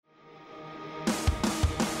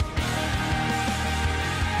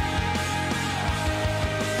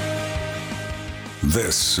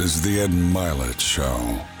This is the Ed Milet Show.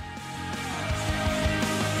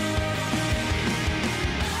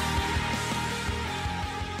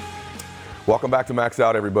 Welcome back to Max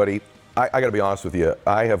Out, everybody. I got to be honest with you.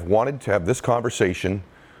 I have wanted to have this conversation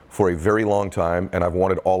for a very long time, and I've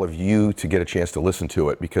wanted all of you to get a chance to listen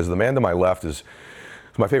to it, because the man to my left is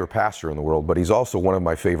my favorite pastor in the world, but he's also one of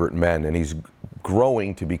my favorite men, and he's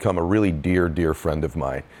growing to become a really dear, dear friend of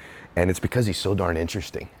mine. And it's because he's so darn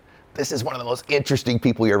interesting. This is one of the most interesting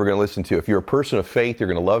people you're ever going to listen to. If you're a person of faith, you're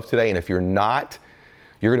going to love today, and if you're not,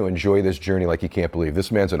 you're going to enjoy this journey like you can't believe. This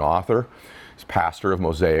man's an author. He's pastor of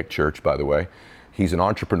Mosaic Church, by the way. He's an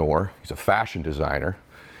entrepreneur. He's a fashion designer.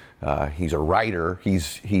 He's a writer.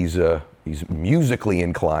 He's musically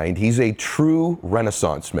inclined. He's a true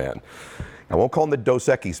Renaissance man. I won't call him the Dos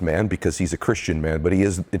Equis man because he's a Christian man, but he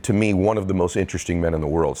is, to me, one of the most interesting men in the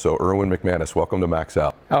world. So, Erwin McManus, welcome to Max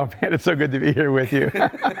Out. Oh man, it's so good to be here with you.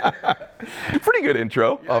 Pretty good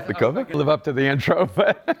intro off the cuff. Live up to the intro,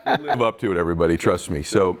 but live up to it, everybody. Trust me.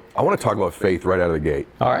 So, I want to talk about faith right out of the gate.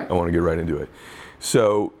 All right. I want to get right into it.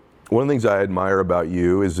 So, one of the things I admire about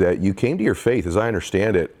you is that you came to your faith, as I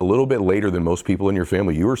understand it, a little bit later than most people in your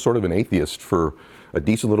family. You were sort of an atheist for a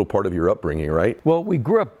decent little part of your upbringing, right? Well, we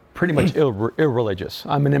grew up pretty much irreligious.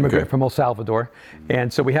 I'm an immigrant from El Salvador,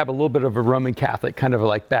 and so we have a little bit of a Roman Catholic kind of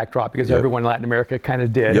like backdrop, because everyone in Latin America kind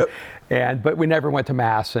of did. But we never went to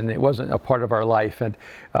Mass, and it wasn't a part of our life. And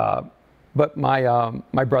but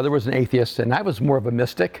my brother was an atheist, and I was more of a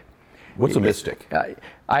mystic. What's a mystic?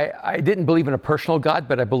 I didn't believe in a personal God,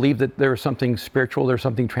 but I believed that there was something spiritual, there's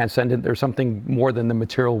something transcendent, there's something more than the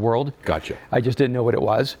material world. Gotcha. I just didn't know what it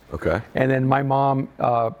was. Okay. And then my mom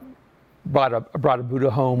brought a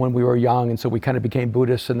Buddha home when we were young, and so we kind of became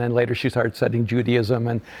Buddhists, and then later she started studying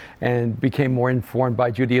Judaism and became more informed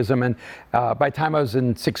by Judaism. And by the time I was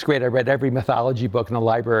in 6th grade, I read every mythology book in the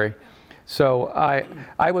library. So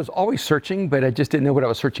I was always searching, but I just didn't know what I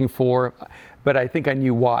was searching for, but I think I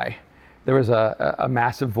knew why. There was a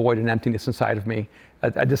massive void and emptiness inside of me,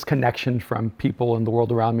 a disconnection from people in the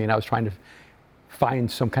world around me, and I was trying to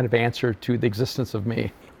find some kind of answer to the existence of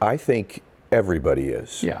me. I think everybody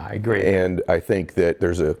is. Yeah, I agree. And I think that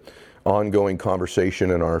there's a ongoing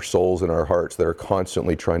conversation in our souls and our hearts that are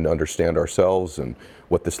constantly trying to understand ourselves and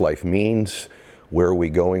what this life means, where are we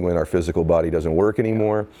going when our physical body doesn't work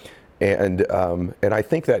anymore. And I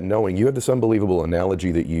think that knowing, you have this unbelievable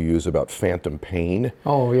analogy that you use about phantom pain.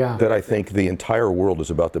 Oh, yeah. That I think the entire world is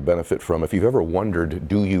about to benefit from. If you've ever wondered,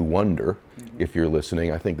 do you wonder, if you're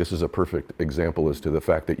listening, I think this is a perfect example as to the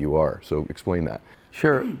fact that you are. So explain that.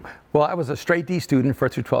 Sure. Well, I was a straight D student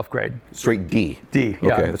 1st through 12th grade. Straight D? D,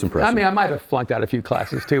 yeah. Okay, that's impressive. I mean, I might have flunked out a few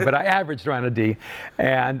classes too, but I averaged around a D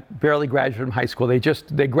and barely graduated from high school.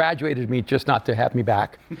 They graduated me just not to have me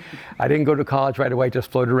back. I didn't go to college right away, just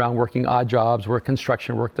floated around working odd jobs, worked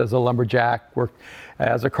construction, worked as a lumberjack, worked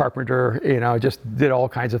as a carpenter, just did all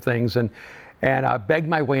kinds of things. And I begged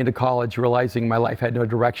my way into college, realizing my life had no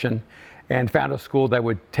direction, and found a school that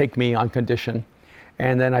would take me on condition.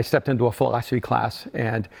 And then I stepped into a philosophy class,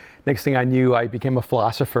 and next thing I knew, I became a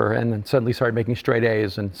philosopher, and then suddenly started making straight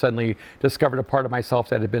A's, and suddenly discovered a part of myself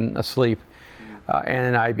that had been asleep.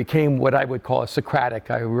 And I became what I would call a Socratic.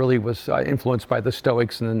 I really was influenced by the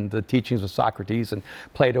Stoics and the teachings of Socrates and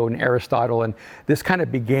Plato and Aristotle, and this kind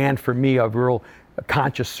of began for me a real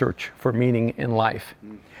conscious search for meaning in life.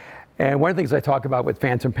 And one of the things I talk about with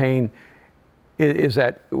phantom pain is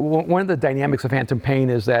that one of the dynamics of phantom pain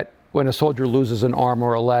is that when a soldier loses an arm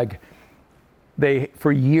or a leg, they,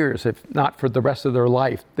 for years, if not for the rest of their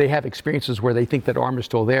life, they have experiences where they think that arm is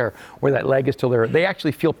still there, or that leg is still there. They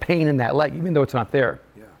actually feel pain in that leg, even though it's not there.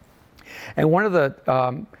 Yeah. And one of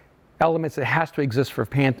the elements that has to exist for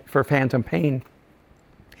phantom pain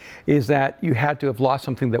is that you had to have lost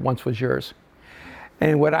something that once was yours.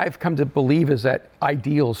 And what I've come to believe is that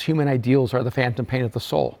ideals, human ideals, are the phantom pain of the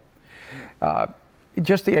soul.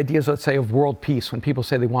 Just the ideas, let's say, of world peace. When people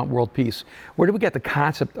say they want world peace, where do we get the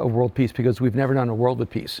concept of world peace? Because we've never known a world with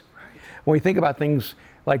peace. Right. When we think about things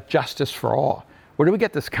like justice for all, where do we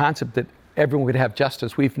get this concept that everyone would have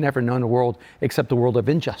justice? We've never known a world except the world of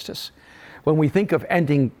injustice. When we think of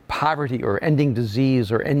ending poverty or ending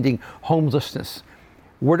disease or ending homelessness,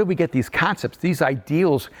 where do we get these concepts? These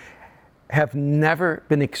ideals have never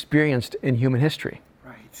been experienced in human history.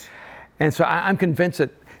 Right. And so I'm convinced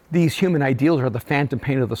that these human ideals are the phantom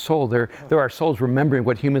pain of the soul. They're our souls remembering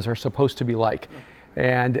what humans are supposed to be like.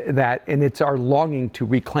 And it's our longing to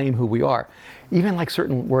reclaim who we are. Even like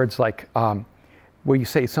certain words like where you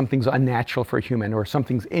say something's unnatural for a human or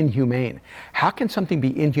something's inhumane. How can something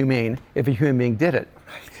be inhumane if a human being did it?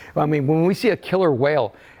 Right. I mean, when we see a killer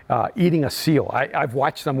whale, eating a seal. I've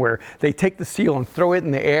watched them where they take the seal and throw it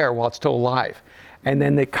in the air while it's still alive. And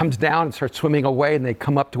then it comes down and starts swimming away, and they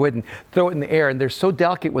come up to it and throw it in the air. And they're so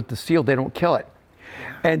delicate with the seal, they don't kill it.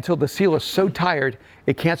 Until the seal is so tired,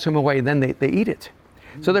 it can't swim away, and then they eat it.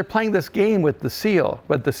 So they're playing this game with the seal,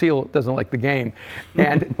 but the seal doesn't like the game.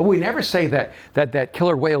 And we never say that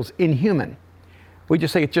killer whale's inhuman. We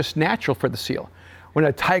just say it's just natural for the seal. When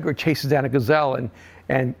a tiger chases down a gazelle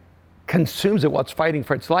and consumes it while it's fighting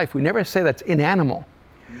for its life, we never say that's inanimal.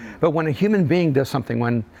 But when a human being does something,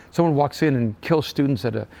 when someone walks in and kills students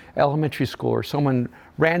at an elementary school, or someone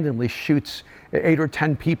randomly shoots 8 or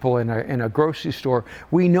 10 people in a grocery store,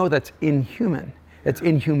 we know that's inhuman. It's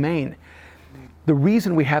inhumane. The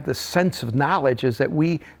reason we have this sense of knowledge is that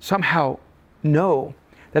we somehow know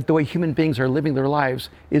that the way human beings are living their lives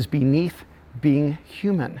is beneath being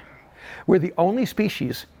human. We're the only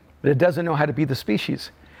species that doesn't know how to be the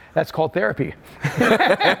species. That's called therapy.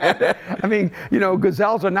 I mean,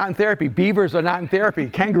 gazelles are not in therapy. Beavers are not in therapy.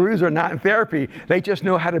 Kangaroos are not in therapy. They just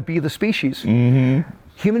know how to be the species. Mm-hmm.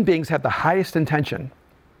 Human beings have the highest intention,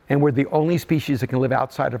 and we're the only species that can live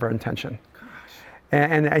outside of our intention.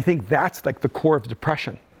 And I think that's like the core of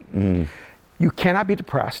depression. Mm. You cannot be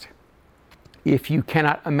depressed if you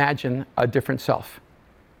cannot imagine a different self,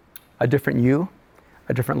 a different you,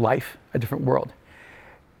 a different life, a different world.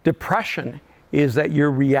 Depression is that your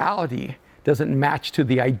reality doesn't match to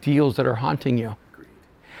the ideals that are haunting you. Agreed.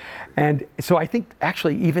 And so I think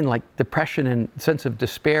actually even like depression and sense of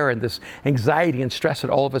despair and this anxiety and stress that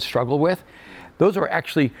all of us struggle with, those are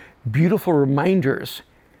actually beautiful reminders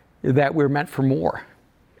that we're meant for more.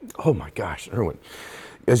 Oh my gosh, Erwin.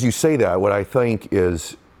 As you say that, what I think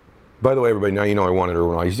is, by the way, everybody, now you know I wanted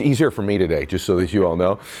Erwin on. He's here for me today, just so that you all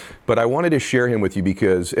know. But I wanted to share him with you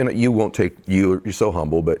because, and you won't take, you're so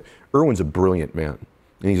humble, but Erwin's a brilliant man,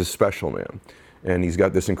 and he's a special man. And he's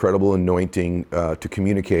got this incredible anointing to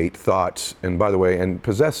communicate thoughts, and by the way, and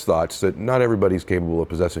possess thoughts that not everybody's capable of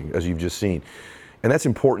possessing, as you've just seen. And that's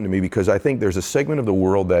important to me because I think there's a segment of the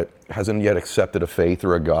world that hasn't yet accepted a faith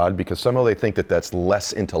or a God because somehow they think that that's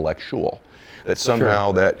less intellectual. That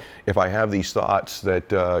somehow that if I have these thoughts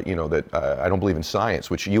that, I don't believe in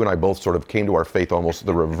science, which you and I both sort of came to our faith almost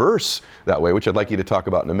the reverse that way, which I'd like you to talk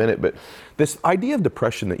about in a minute. But this idea of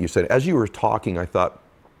depression that you said, as you were talking, I thought,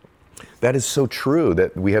 that is so true,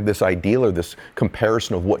 that we have this ideal or this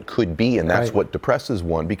comparison of what could be, and that's right. What depresses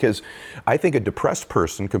one. Because I think a depressed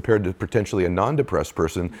person compared to potentially a non-depressed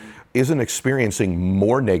person isn't experiencing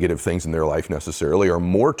more negative things in their life necessarily, or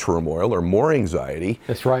more turmoil, or more anxiety.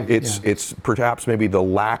 That's right. It's perhaps maybe the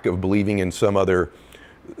lack of believing in some other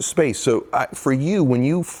space. So for you, when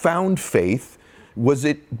you found faith, was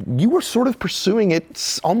it, you were sort of pursuing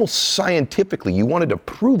it almost scientifically. You wanted to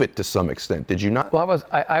prove it to some extent, did you not? Well,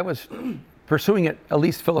 I was pursuing it at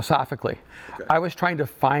least philosophically. Okay. I was trying to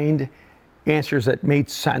find answers that made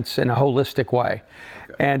sense in a holistic way.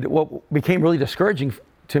 Okay. And what became really discouraging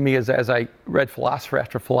to me is as I read philosopher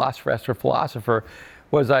after philosopher after philosopher,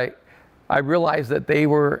 was I realized that they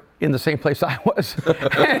were in the same place I was.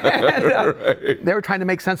 And, right. They were trying to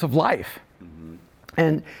make sense of life. Mm-hmm.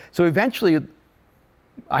 And so eventually,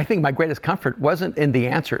 I think my greatest comfort wasn't in the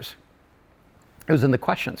answers. It was in the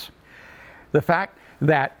questions. The fact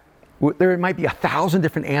that there might be 1,000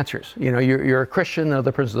 different answers. You're a Christian,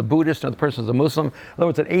 another person's a Buddhist, another person's a Muslim, another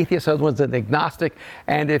one's an atheist, another one's an agnostic.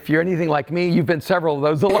 And if you're anything like me, you've been several of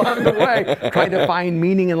those along the way, trying to find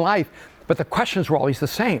meaning in life. But the questions were always the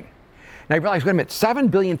same. And I realized, wait a minute, 7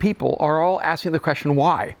 billion people are all asking the question,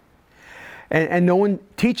 why? And no one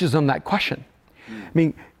teaches them that question. I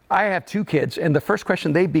mean, I have 2 kids, and the first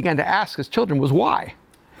question they began to ask as children was why.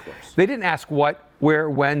 They didn't ask what, where,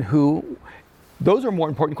 when, who. Those are more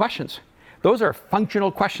important questions. Those are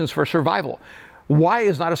functional questions for survival. Why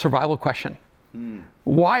is not a survival question?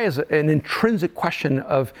 Why is an intrinsic question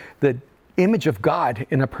of the image of God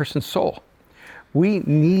in a person's soul? We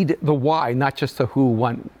need the why, not just the who,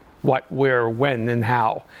 when, what, where, when, and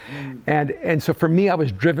how. And so for me, I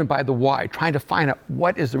was driven by the why, trying to find out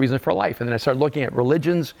what is the reason for life. And then I started looking at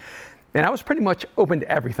religions, and I was pretty much open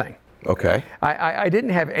to everything. Okay. I didn't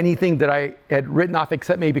have anything that I had written off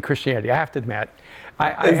except maybe Christianity, I have to admit.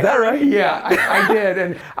 Is that right? Yeah, I did.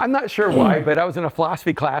 And I'm not sure why, but I was in a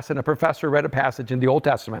philosophy class, and a professor read a passage in the Old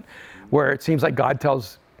Testament where it seems like God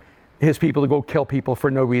tells his people to go kill people for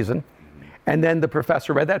no reason. And then the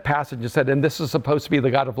professor read that passage and said, and this is supposed to be the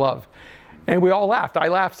God of love. And we all laughed. I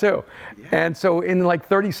laughed too. Yeah. And so in like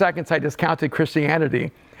 30 seconds, I discounted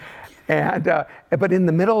Christianity. And but in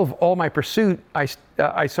the middle of all my pursuit, I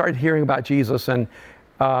started hearing about Jesus, and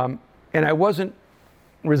I wasn't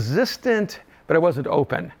resistant, but I wasn't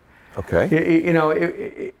open.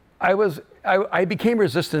 Okay. I became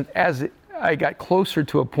resistant as I got closer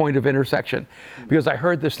to a point of intersection, because I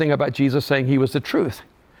heard this thing about Jesus saying he was the truth.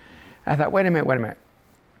 I thought, wait a minute.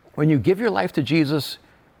 When you give your life to Jesus,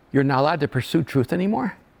 you're not allowed to pursue truth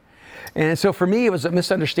anymore. And so for me, it was a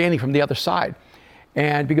misunderstanding from the other side.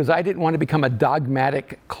 And because I didn't want to become a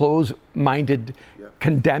dogmatic, closed-minded,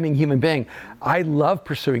 condemning human being, I love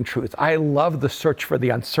pursuing truth. I love the search for the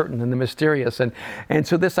uncertain and the mysterious. And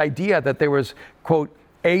so this idea that there was, quote,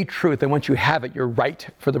 a truth, and once you have it, you're right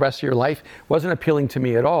for the rest of your life, wasn't appealing to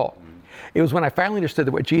me at all. It was when I finally understood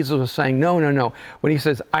that what Jesus was saying, no. When he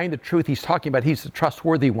says, I am the truth, he's talking about he's the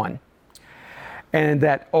trustworthy one. And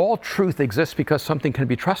that all truth exists because something can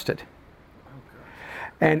be trusted.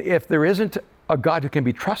 And if there isn't a God who can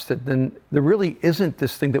be trusted, then there really isn't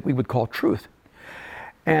this thing that we would call truth.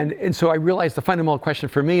 And so I realized the fundamental question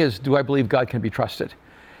for me is, do I believe God can be trusted?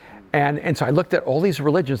 And so I looked at all these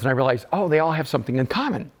religions and I realized, they all have something in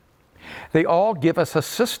common. They all give us a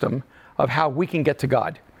system of how we can get to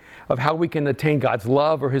God, of how we can attain God's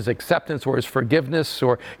love or his acceptance or his forgiveness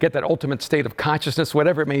or get that ultimate state of consciousness,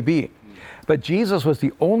 whatever it may be. But Jesus was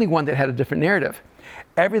the only one that had a different narrative.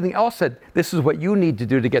 Everything else said, this is what you need to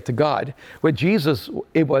do to get to God. With Jesus,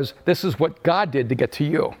 it was, this is what God did to get to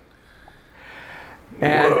you.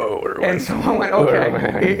 And so I went,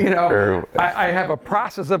 okay, I have a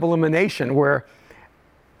process of elimination where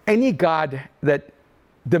any God that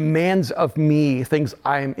demands of me things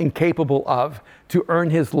I am incapable of to earn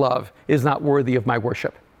his love is not worthy of my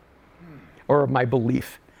worship or of my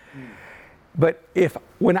belief. But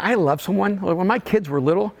when I love someone, when my kids were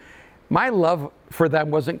little, my love for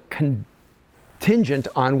them wasn't contingent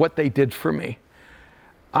on what they did for me.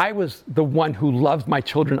 I was the one who loved my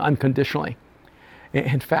children unconditionally.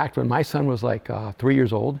 In fact, when my son was like 3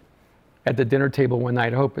 years old, at the dinner table one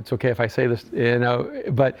night, I hope it's okay if I say this,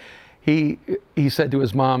 but he said to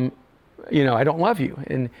his mom, I don't love you.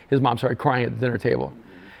 And his mom started crying at the dinner table.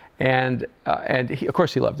 And of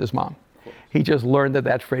course he loved his mom. He just learned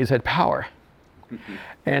that phrase had power.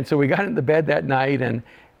 And so we got into bed that night and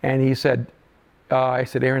he said, I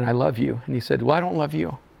said, Aaron, I love you. And he said, well, I don't love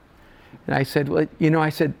you. And I said, well, I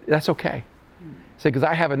said, that's okay. I said, because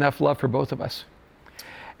I have enough love for both of us.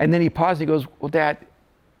 And then he paused and he goes, well, Dad,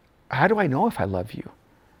 how do I know if I love you?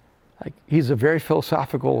 Like, he's a very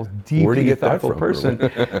philosophical, deeply thoughtful person.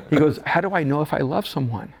 He goes, how do I know if I love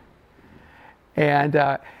someone? And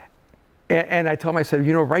I told him, I said,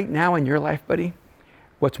 right now in your life, buddy,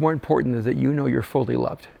 what's more important is that you know you're fully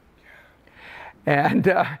loved. And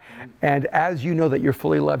as you know that you're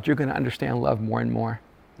fully loved, you're going to understand love more and more.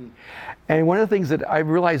 And one of the things that I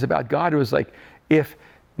realized about God was like, if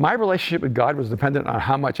my relationship with God was dependent on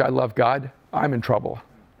how much I love God, I'm in trouble.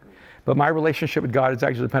 But my relationship with God is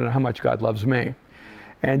actually dependent on how much God loves me.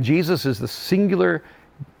 And Jesus is the singular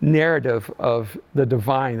narrative of the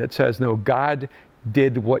divine that says, no, God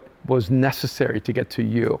did what was necessary to get to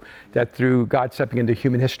you. That through God stepping into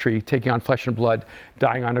human history, taking on flesh and blood,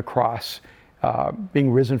 dying on a cross, being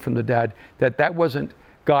risen from the dead, that wasn't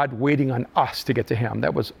God waiting on us to get to him.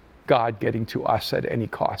 That was God getting to us at any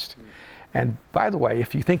cost. And by the way,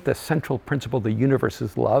 if you think the central principle of the universe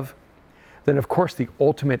is love, then of course the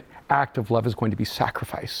ultimate act of love is going to be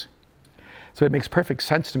sacrifice. So it makes perfect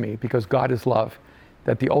sense to me, because God is love,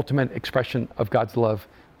 that the ultimate expression of God's love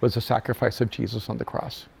was the sacrifice of Jesus on the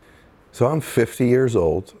cross. So I'm 50 years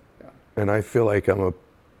old, and I feel like I'm a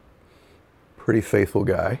pretty faithful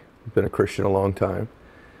guy. I've been a Christian a long time.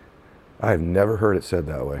 I've never heard it said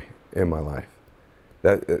that way in my life.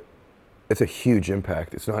 It's a huge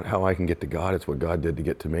impact. It's not how I can get to God, it's what God did to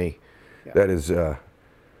get to me. Yeah. That is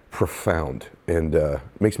profound, and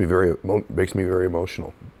makes me very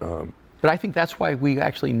emotional. But I think that's why we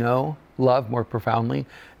actually know love more profoundly,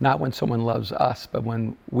 not when someone loves us, but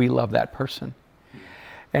when we love that person.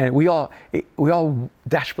 And we all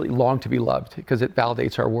desperately long to be loved because it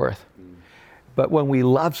validates our worth. But when we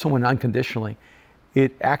love someone unconditionally,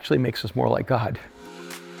 it actually makes us more like God.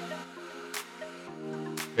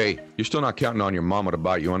 Hey, you're still not counting on your mama to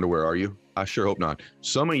buy you underwear, are you? I sure hope not.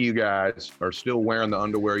 Some of you guys are still wearing the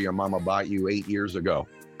underwear your mama bought you 8 years ago.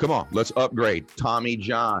 Come on, let's upgrade. Tommy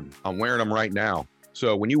John. I'm wearing them right now.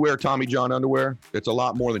 So when you wear Tommy John underwear, it's a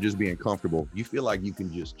lot more than just being comfortable. You feel like you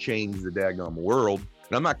can just change the daggone world.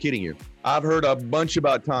 And I'm not kidding you. I've heard a bunch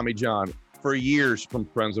about Tommy John for years from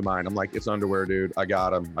friends of mine. I'm like, it's underwear, dude. I got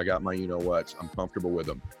them. I got my you-know-whats. I'm comfortable with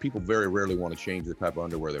them. People very rarely want to change the type of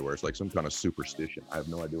underwear they wear. It's like some kind of superstition. I have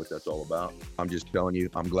no idea what that's all about. I'm just telling you,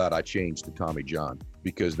 I'm glad I changed to Tommy John.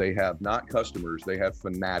 because they have not customers, they have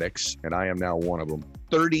fanatics, and I am now one of them.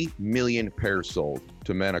 30 million pairs sold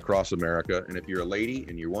to men across America. And if you're a lady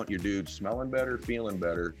and you want your dude smelling better, feeling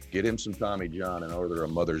better, get him some Tommy John and order a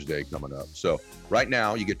Mother's Day coming up. So right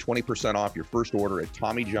now you get 20% off your first order at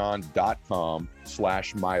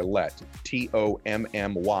TommyJohn.com/Mylett,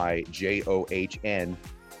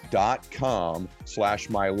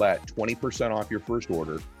 TommyJohn.com/Mylett, 20% off your first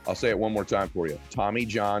order. I'll say it one more time for you.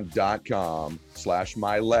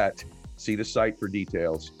 TommyJohn.com/Mylett. See the site for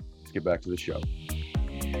details. Let's get back to the show.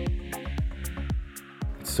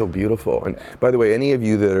 It's so beautiful. And by the way, any of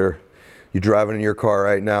you that are, you're driving in your car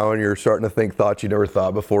right now and you're starting to think thoughts you never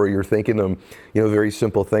thought before, you're thinking them, a very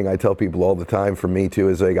simple thing I tell people all the time, for me too,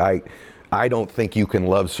 is like, I don't think you can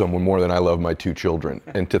love someone more than I love my 2 children.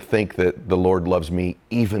 And to think that the Lord loves me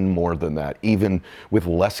even more than that, even with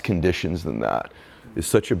less conditions than that, is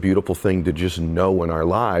such a beautiful thing to just know in our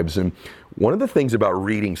lives. And one of the things about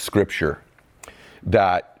reading scripture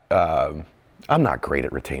that I'm not great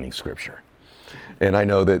at retaining scripture. And I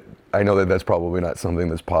know that that's probably not something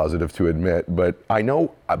that's positive to admit, but I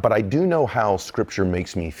do know how scripture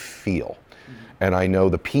makes me feel. And I know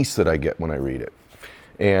the peace that I get when I read it.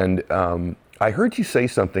 And I heard you say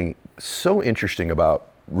something so interesting about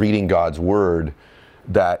reading God's word,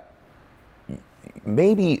 that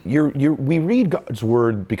maybe we read God's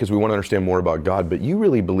word because we want to understand more about God, but you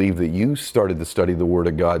really believe that you started to study the word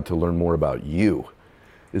of God to learn more about you.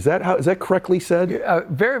 Is that correctly said?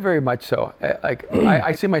 Very, very much so.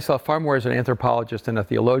 I see myself far more as an anthropologist than a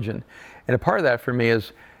theologian. And a part of that for me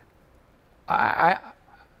is I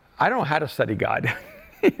don't know how to study God.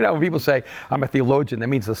 When people say I'm a theologian, that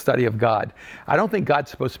means the study of God. I don't think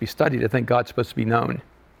God's supposed to be studied. I think God's supposed to be known.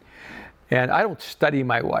 And I don't study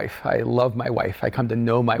my wife. I love my wife. I come to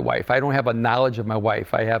know my wife. I don't have a knowledge of my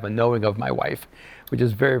wife. I have a knowing of my wife, which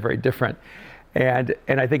is very, very different. And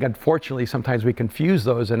I think, unfortunately, sometimes we confuse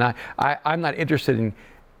those. And I'm not interested in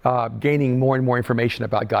gaining more and more information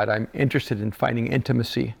about God. I'm interested in finding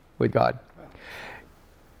intimacy with God.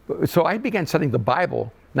 So I began studying the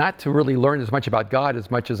Bible, not to really learn as much about God as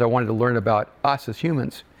much as I wanted to learn about us as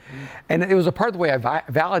humans. And it was a part of the way I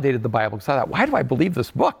validated the Bible, because I thought, why do I believe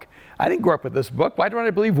this book? I didn't grow up with this book. Why don't I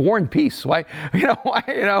believe War and Peace? Why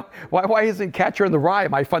isn't Catcher in the Rye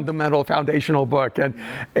my fundamental foundational book?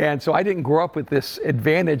 And so I didn't grow up with this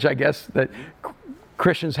advantage, I guess, that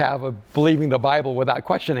Christians have of believing the Bible without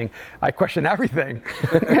questioning. I question everything.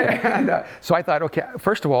 And so I thought, okay,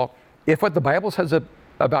 first of all, if what the Bible says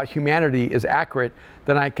about humanity is accurate,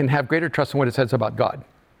 then I can have greater trust in what it says about God.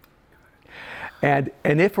 And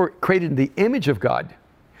if we're created in the image of God,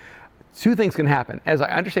 2 things can happen. As I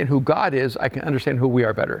understand who God is, I can understand who we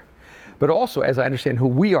are better. But also, as I understand who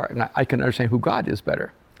we are, I can understand who God is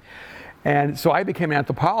better. And so I became an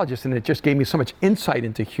anthropologist, and it just gave me so much insight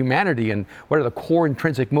into humanity and what are the core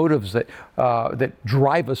intrinsic motives that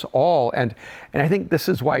drive us all. And I think this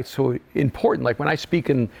is why it's so important. Like when I speak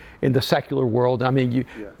in the secular world, I mean,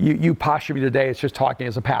 you posture me today, it's just talking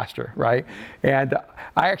as a pastor, right? And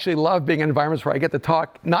I actually love being in environments where I get to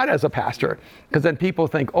talk not as a pastor, because then people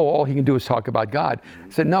think, oh, all he can do is talk about God. I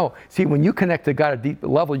said, no. See, when you connect to God at a deep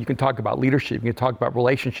level, you can talk about leadership, you can talk about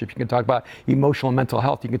relationships, you can talk about emotional and mental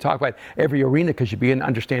health, you can talk about every arena, because you begin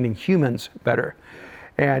understanding humans better.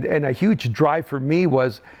 And a huge drive for me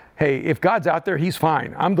was, hey, if God's out there, he's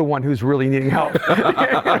fine. I'm the one who's really needing help.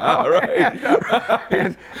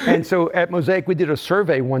 And so at Mosaic, we did a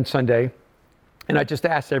survey one Sunday, and I just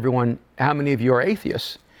asked everyone, how many of you are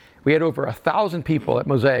atheists? We had over 1,000 people at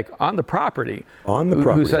Mosaic on the property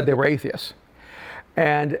who said they were atheists.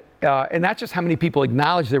 And that's just how many people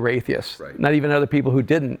acknowledged they were atheists, right. Not even other people who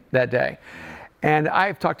didn't that day. And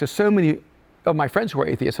I've talked to so many of my friends who are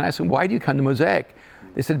atheists, and I asked them, why do you come to Mosaic?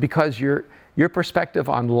 They said, because your perspective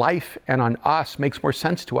on life and on us makes more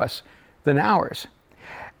sense to us than ours.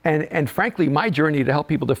 And frankly, my journey to help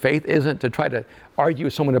people to faith isn't to try to argue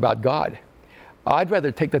with someone about God. I'd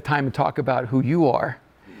rather take the time and talk about who you are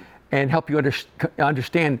and help you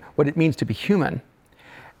understand what it means to be human.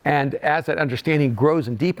 And as that understanding grows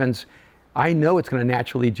and deepens, I know it's going to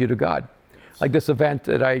naturally lead you to God. Like this event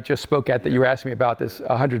that I just spoke at that you were asking me about, this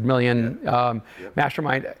 100 million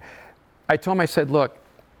mastermind. I told him, I said, look,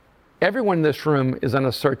 everyone in this room is on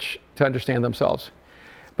a search to understand themselves.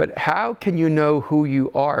 But how can you know who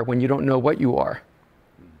you are when you don't know what you are?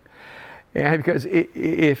 And because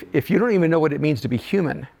if you don't even know what it means to be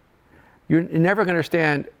human, you're never going to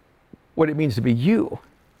understand what it means to be you.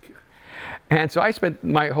 And so I spent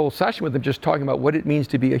my whole session with them just talking about what it means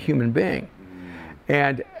to be a human being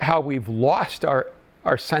and how we've lost our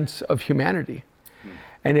sense of humanity.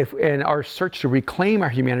 And our search to reclaim our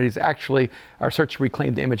humanity is actually our search to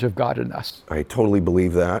reclaim the image of God in us. I totally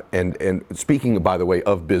believe that. And speaking, by the way,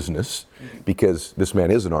 of business, because this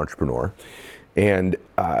man is an entrepreneur, and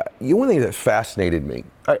one thing that fascinated me,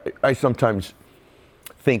 I sometimes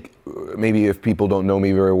think maybe if people don't know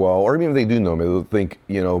me very well, or even if they do know me, they'll think,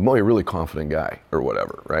 Mo, you're a really confident guy or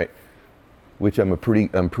whatever, right? Which I'm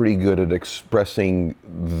pretty good at expressing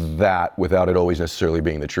that without it always necessarily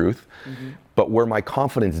being the truth. But where my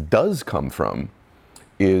confidence does come from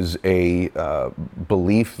is a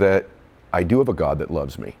belief that I do have a God that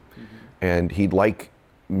loves me, and He'd like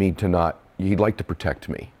to protect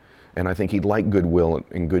me. And I think He'd like goodwill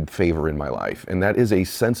and good favor in my life. And that is a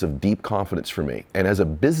sense of deep confidence for me. And as a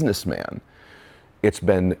businessman, it's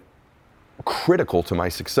been critical to my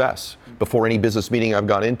success. Before any business meeting I've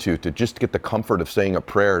gone into, to just get the comfort of saying a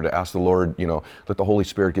prayer, to ask the Lord, let the Holy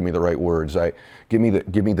Spirit give me the right words. Give me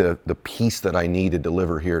the peace that I need to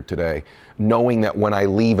deliver here today. Knowing that when I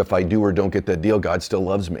leave, if I do or don't get that deal, God still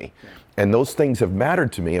loves me. And those things have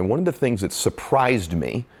mattered to me. And one of the things that surprised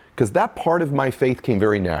me, because that part of my faith came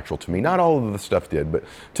very natural to me. Not all of the stuff did, but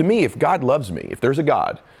to me, if God loves me, if there's a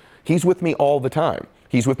God, He's with me all the time.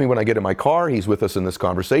 He's with me when I get in my car. He's with us in this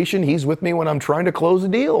conversation. He's with me when I'm trying to close a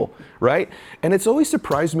deal, right? And it's always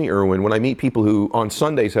surprised me, Erwin, when I meet people who on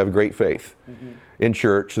Sundays have great faith in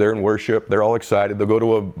church. They're in worship. They're all excited. They'll go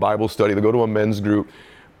to a Bible study. They'll go to a men's group.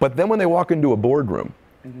 But then when they walk into a boardroom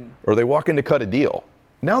or they walk in to cut a deal,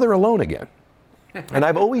 now they're alone again. And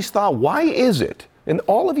I've always thought, why is it? And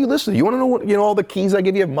all of you listen, you want to know what, all the keys I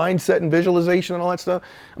give you of mindset and visualization and all that stuff?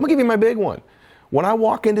 I'm going to give you my big one. When I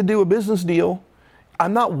walk in to do a business deal,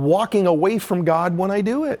 I'm not walking away from God when I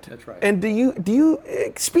do it. That's right. And do you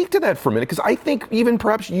speak to that for a minute? Because I think even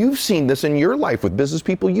perhaps you've seen this in your life with business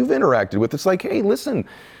people you've interacted with. It's like, hey, listen,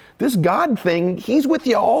 this God thing, He's with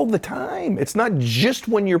you all the time. It's not just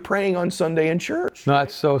when you're praying on Sunday in church. No,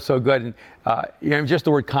 that's so good. And just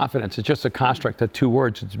the word confidence, it's just a construct of two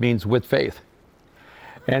words. It means with faith.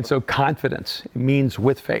 And so confidence means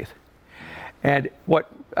with faith. And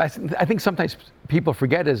what I think sometimes people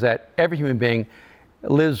forget is that every human being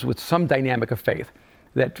lives with some dynamic of faith,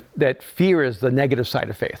 that fear is the negative side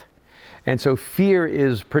of faith. And so fear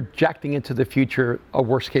is projecting into the future a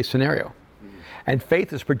worst case scenario. And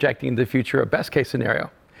faith is projecting into the future a best case scenario.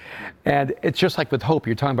 And it's just like with hope,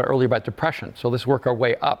 you're talking about earlier about depression. So let's work our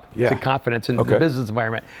way up to confidence in the business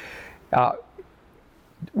environment.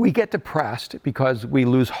 We get depressed because we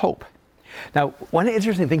lose hope. Now, one of the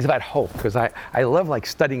interesting things about hope, because I love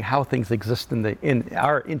studying how things exist in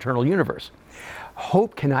our internal universe.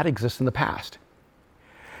 Hope cannot exist in the past.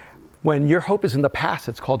 When your hope is in the past,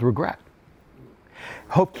 it's called regret.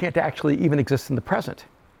 Hope can't actually even exist in the present.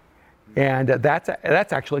 And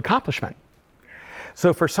that's actually accomplishment.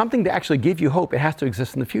 So for something to actually give you hope, it has to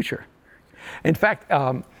exist in the future. In fact,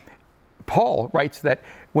 Paul writes that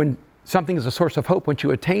when something is a source of hope, once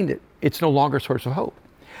you attain it, it's no longer a source of hope.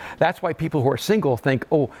 That's why people who are single think,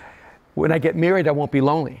 when I get married, I won't be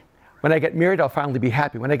lonely. When I get married, I'll finally be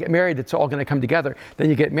happy. When I get married, it's all going to come together. Then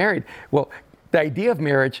you get married. Well, the idea of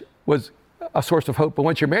marriage was a source of hope, but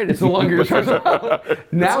once you're married, it's no longer a source of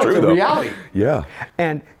hope. Now it's a reality. Yeah.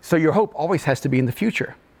 And so your hope always has to be in the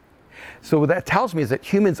future. So what that tells me is that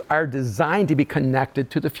humans are designed to be connected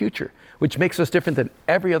to the future, which makes us different than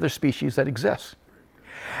every other species that exists.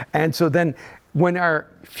 And so then when our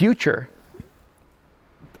future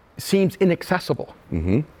seems inaccessible,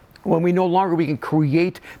 when we can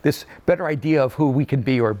create this better idea of who we can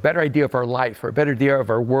be, or a better idea of our life, or a better idea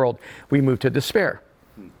of our world, we move to despair.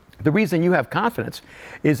 The reason you have confidence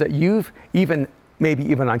is that you've maybe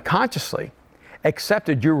even unconsciously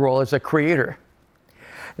accepted your role as a creator.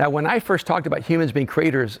 Now, when I first talked about humans being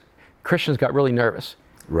creators, Christians got really nervous.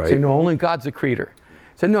 Right. Saying, no, only God's the creator.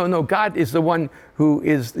 I said, no, God is the one who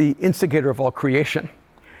is the instigator of all creation.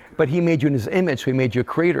 But He made you in His image, so He made you a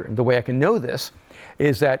creator. And the way I can know this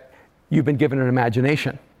is that you've been given an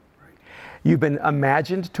imagination. You've been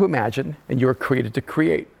imagined to imagine, and you were created to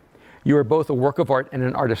create. You are both a work of art and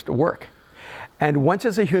an artist at work. And once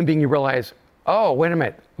as a human being, you realize, oh, wait a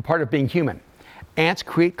minute, a part of being human. Ants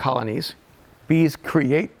create colonies, bees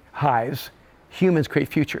create hives, humans create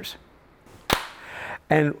futures.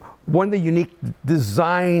 And one of the unique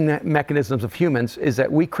design mechanisms of humans is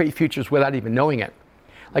that we create futures without even knowing it.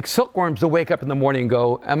 Like silkworms, they'll wake up in the morning and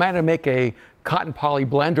go, am I going to make a cotton poly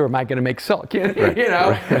blend, or am I going to make silk? You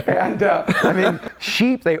know? Right. And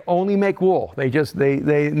sheep, they only make wool. They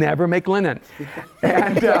never make linen.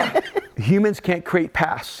 And humans can't create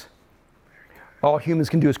pasts. All humans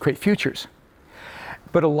can do is create futures.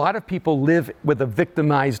 But a lot of people live with a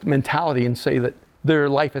victimized mentality and say that their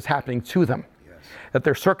life is happening to them. Yes. That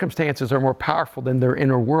their circumstances are more powerful than their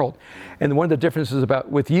inner world. And one of the differences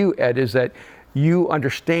with you, Ed, is that you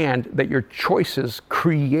understand that your choices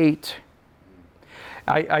create.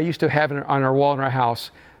 I used to have on our wall in our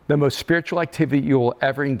house, the most spiritual activity you will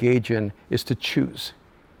ever engage in is to choose.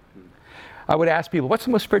 I would ask people, what's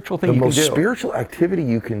the most spiritual thing you can do? The most spiritual activity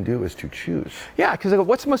you can do is to choose. Yeah, because I go,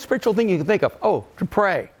 what's the most spiritual thing you can think of? Oh, to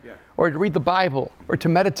pray, or to read the Bible, or to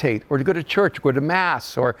meditate, or to go to church, go to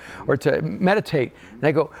Mass, or to meditate. And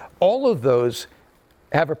I go, all of those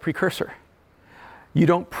have a precursor. You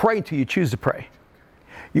don't pray until you choose to pray.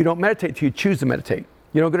 You don't meditate until you choose to meditate.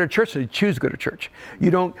 You don't go to church until you choose to go to church.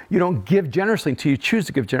 You don't give generously until you choose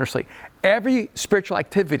to give generously. Every spiritual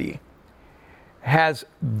activity has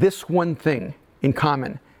this one thing in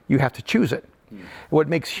common. You have to choose it. What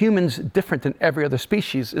makes humans different than every other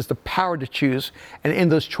species is the power to choose, and in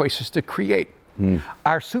those choices to create.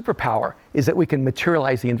 Our superpower is that we can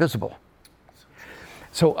materialize the invisible.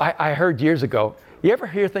 So I heard years ago, you ever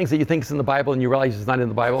hear things that you think is in the Bible and you realize it's not in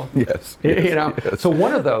the Bible? Yes. You know? Yes. So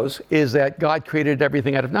one of those is that God created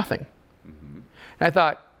everything out of nothing. And I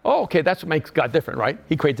thought, oh, okay, that's what makes God different, right?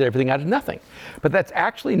 He created everything out of nothing. But that's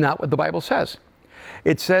actually not what the Bible says.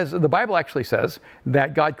 It says, the Bible actually says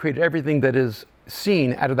that God created everything that is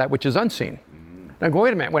seen out of that which is unseen. Now go,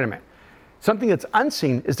 wait a minute. Something that's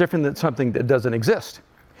unseen is different than something that doesn't exist.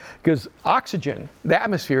 Because oxygen, the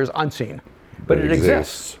atmosphere is unseen, but it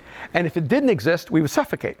exists. And if it didn't exist, we would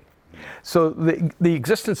suffocate. So the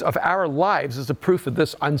existence of our lives is a proof of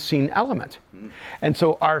this unseen element. And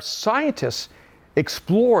so our scientists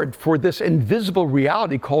explored for this invisible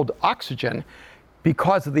reality called oxygen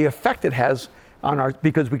because of the effect it has on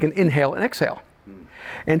because we can inhale and exhale.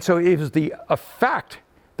 And so it was the effect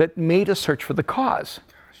that made us search for the cause.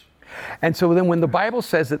 And so then when the Bible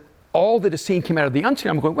says that all that is seen came out of the unseen,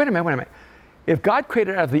 I'm going, wait a minute. If God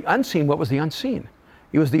created out of the unseen, what was the unseen?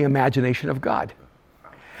 It was the imagination of God.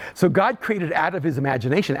 So God created out of his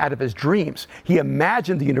imagination, out of his dreams. He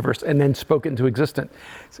imagined the universe and then spoke it into existence.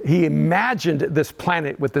 He imagined this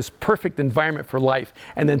planet with this perfect environment for life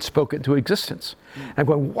and then spoke it into existence. And I'm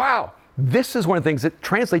going, wow, this is one of the things that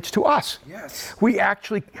translates to us. Yes. We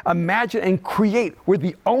actually imagine and create. We're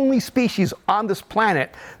the only species on this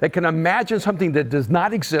planet that can imagine something that does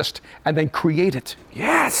not exist and then create it.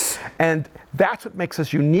 Yes. And that's what makes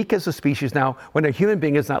us unique as a species. Now, when a human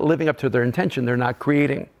being is not living up to their intention, they're not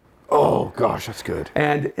creating. Oh, gosh, that's good.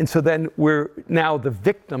 And so then we're now the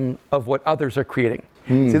victim of what others are creating.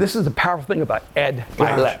 See, this is the powerful thing about Ed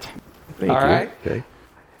Milet. All right? Okay.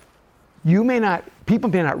 People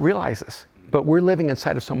may not realize this, but we're living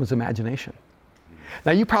inside of someone's imagination.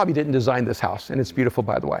 Now, you probably didn't design this house, and it's beautiful,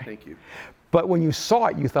 by the way. Thank you. But when you saw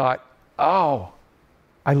it, you thought, oh,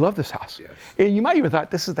 I love this house. Yes. And you might even thought,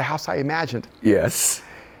 this is the house I imagined. Yes.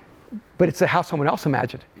 But it's the house someone else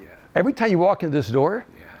imagined. Yeah. Every time you walk into this door,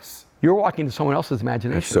 Yes. you're walking into someone else's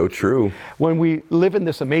imagination. That's so true. When we live in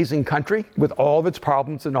this amazing country with all of its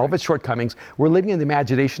problems and all of its shortcomings, we're living in the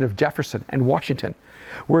imagination of Jefferson and Washington.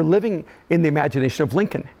 We're living in the imagination of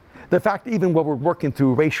Lincoln. The fact even while we're working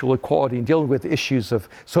through racial equality and dealing with issues of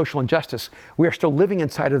social injustice, we are still living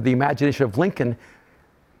inside of the imagination of Lincoln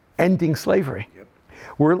ending slavery. Yep.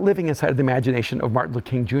 We're living inside of the imagination of Martin Luther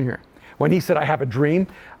King Jr. When he said, I have a dream,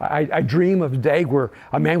 I dream of a day where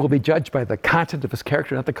a man will be judged by the content of his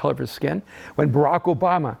character, not the color of his skin. When Barack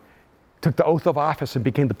Obama took the oath of office and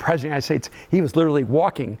became the president of the United States, he was literally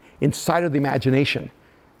walking inside of the imagination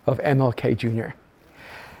of MLK Jr.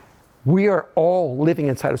 We are all living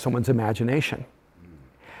inside of someone's imagination.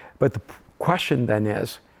 But the question then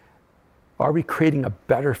is, are we creating a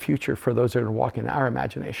better future for those that are walking in our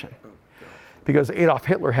imagination? Because Adolf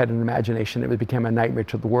Hitler had an imagination that became a nightmare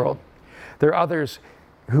to the world. There are others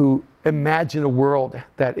who imagine a world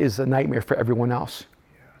that is a nightmare for everyone else.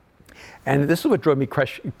 And this is what drove me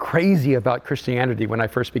crazy about Christianity when I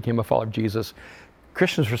first became a follower of Jesus.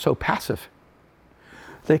 Christians were so passive.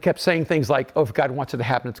 They kept saying things like, oh, if God wants it to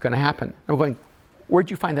happen, it's going to happen. I'm going, where'd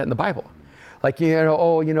you find that in the Bible? Like,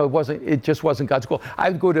 it just wasn't God's goal.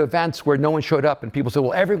 I would go to events where no one showed up and people said,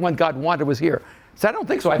 well, everyone God wanted was here. So I don't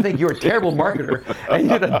think so. I think you're a terrible marketer and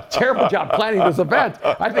you did a terrible job planning this event.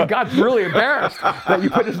 I think God's really embarrassed that you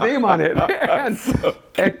put his name on it.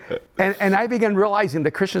 And I began realizing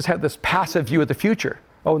that Christians have this passive view of the future.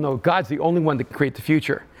 Oh no, God's the only one that can create the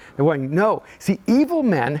future. They're going, no. See, evil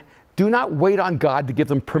men do not wait on God to give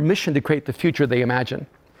them permission to create the future they imagine.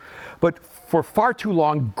 But for far too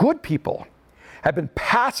long, good people have been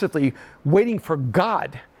passively waiting for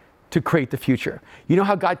God to create the future. You know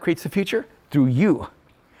how God creates the future? Through you.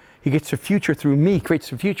 He gets the future through me, creates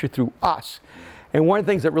the future through us. And one of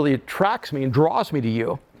the things that really attracts me and draws me to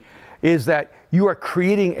you is that you are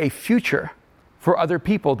creating a future for other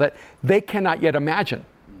people that they cannot yet imagine.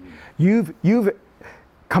 You've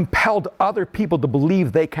compelled other people to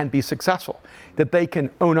believe they can be successful, that they can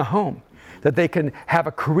own a home, that they can have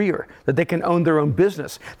a career, that they can own their own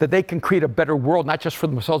business, that they can create a better world, not just for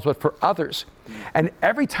themselves, but for others. And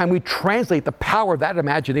every time we translate the power of that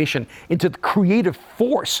imagination into the creative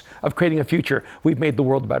force of creating a future, we've made the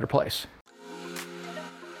world a better place.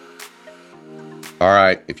 All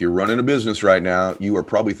right, if you're running a business right now, you are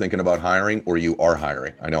probably thinking about hiring, or you are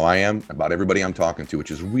hiring. I know I am, about everybody I'm talking to,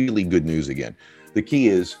 which is really good news again. The key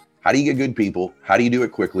is, how do you get good people? How do you do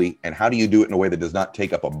it quickly? And how do you do it in a way that does not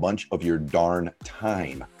take up a bunch of your darn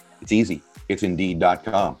time? It's easy. It's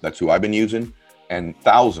Indeed.com. That's who I've been using. And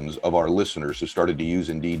thousands of our listeners have started to use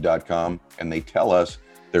Indeed.com. And they tell us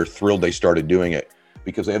they're thrilled they started doing it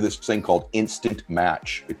because they have this thing called Instant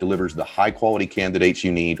Match. It delivers the high quality candidates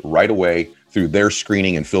you need right away through their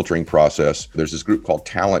screening and filtering process. There's this group called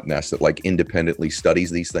Talent Nest that independently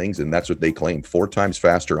studies these things. And that's what they claim, 4 times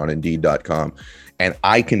faster on Indeed.com. And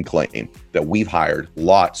I can claim that we've hired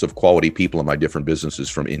lots of quality people in my different businesses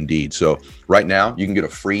from Indeed. So right now you can get a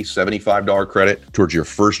free $75 credit towards your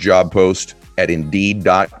first job post at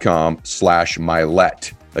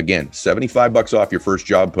Indeed.com/Milet. Again, $75 off your first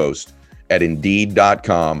job post at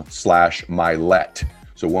Indeed.com/Milet.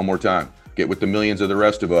 So one more time, get with the millions of the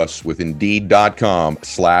rest of us with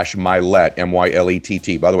Indeed.com/Milet,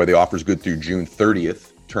 MYLETT. By the way, the offer is good through June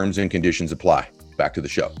 30th. Terms and conditions apply. Back to the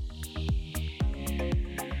show.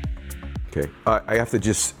 Okay, I have to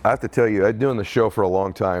tell you, I've been doing the show for a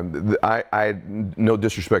long time. I no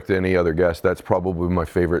disrespect to any other guest, that's probably my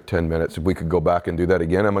favorite 10 minutes. If we could go back and do that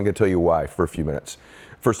again, I'm going to tell you why for a few minutes.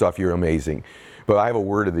 First off, you're amazing. But I have a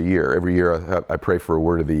word of the year. Every year I pray for a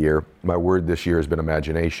word of the year. My word this year has been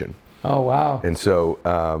imagination. Oh, wow. And so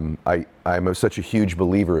I'm such a huge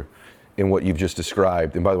believer in what you've just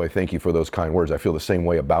described. And by the way, thank you for those kind words. I feel the same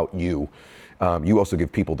way about you. You also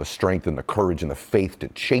give people the strength and the courage and the faith to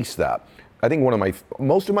chase that. I think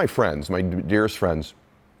most of my friends, my dearest friends,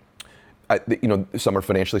 some are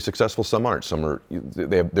financially successful, some aren't.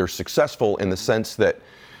 They're successful in the sense that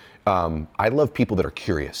I love people that are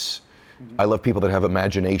curious. I love people that have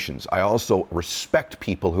imaginations. I also respect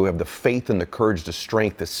people who have the faith and the courage, the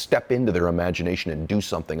strength to step into their imagination and do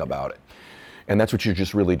something about it. And that's what you're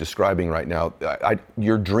just really describing right now.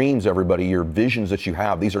 Your dreams, everybody, your visions that you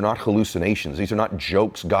have, these are not hallucinations. These are not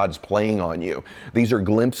jokes God's playing on you. These are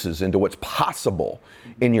glimpses into what's possible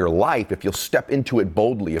in your life if you'll step into it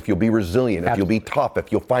boldly, if you'll be resilient, if you'll be tough,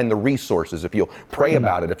 if you'll find the resources, if you'll pray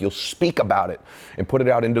about it, if you'll speak about it and put it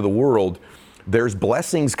out into the world. There's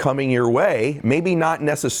blessings coming your way, maybe not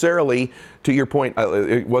necessarily, to your point,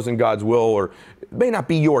 it wasn't God's will, or it may not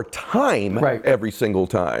be your time every single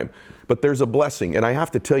time, but there's a blessing. And I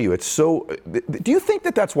have to tell you, it's so, do you think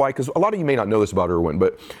that that's why? Because a lot of you may not know this about Erwin,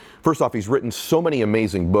 but first off, he's written so many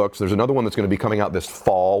amazing books. There's another one that's going to be coming out this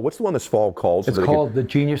fall. What's the one this fall called? It's called The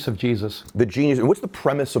Genius of Jesus. The Genius. And what's the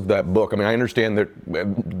premise of that book? I mean, I understand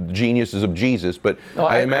that genius is of Jesus, but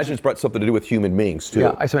I imagine it's brought something to do with human beings too.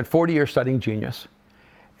 Yeah, I spent 40 years studying genius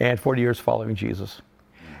and 40 years following Jesus.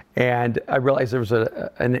 And I realized there was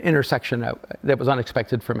an intersection that was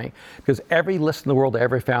unexpected for me, because every list in the world I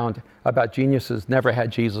ever found about geniuses never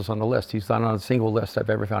had Jesus on the list. He's not on a single list I've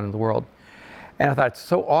ever found in the world. And I thought, it's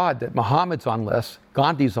so odd that Muhammad's on lists,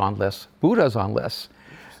 Gandhi's on lists, Buddha's on lists,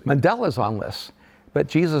 Mandela's on lists, but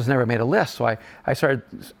Jesus never made a list. So I started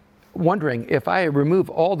wondering, if I remove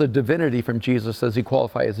all the divinity from Jesus, does he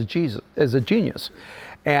qualify as a genius?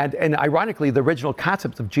 And ironically, the original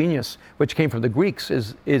concept of genius, which came from the Greeks,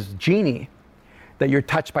 is genie, that you're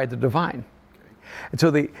touched by the divine. And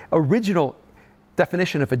so the original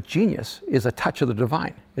definition of a genius is a touch of the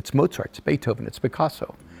divine. It's Mozart, it's Beethoven, it's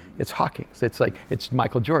Picasso, it's Hawkins, it's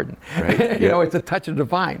Michael Jordan. Right. It's a touch of the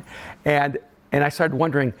divine. And I started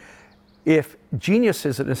wondering if genius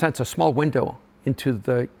is, in a sense, a small window into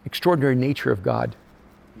the extraordinary nature of God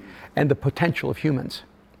and the potential of humans.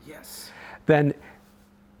 Yes. Then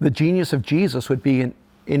the genius of Jesus would be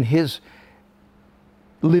in his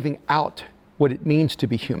living out what it means to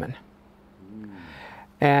be human.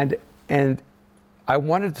 And I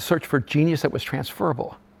wanted to search for genius that was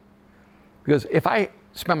transferable. Because if I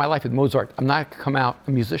spend my life with Mozart, I'm not going to come out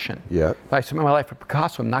a musician. Yeah. If I spend my life with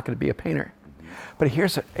Picasso, I'm not going to be a painter. But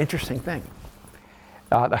here's an interesting thing.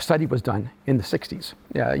 A study was done in the 60s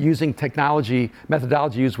using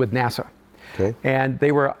methodology used with NASA. Okay. And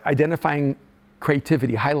they were identifying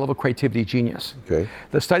creativity, high-level creativity genius. Okay.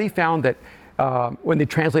 The study found that when they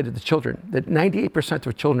translated the children, that 98%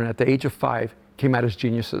 of children at the age of 5 came out as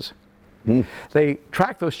geniuses. They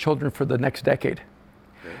tracked those children for the next decade.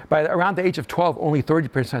 By around the age of 12, only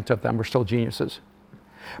 30% of them were still geniuses.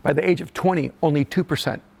 By the age of 20, only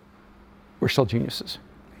 2% were still geniuses.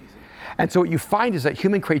 And so what you find is that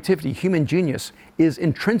human creativity, human genius, is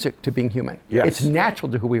intrinsic to being human. Yes. It's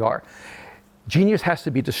natural to who we are. Genius has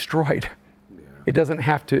to be destroyed. It doesn't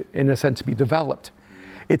have to, in a sense, be developed.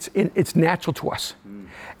 It's natural to us.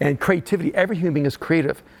 And creativity, every human being is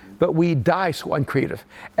creative, but we die so uncreative.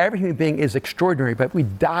 Every human being is extraordinary, but we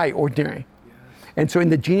die ordinary. And so in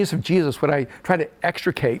the genius of Jesus, what I try to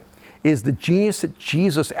extricate is the genius that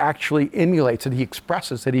Jesus actually emulates, that he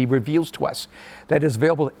expresses, that he reveals to us, that is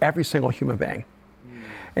available to every single human being.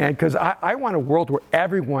 And because I want a world where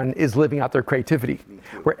everyone is living out their creativity,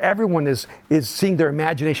 where everyone is seeing their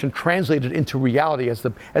imagination translated into reality as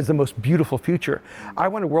the most beautiful future. I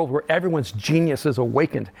want a world where everyone's genius is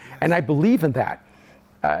awakened. And I believe in that.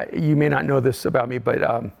 You may not know this about me, but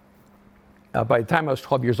by the time I was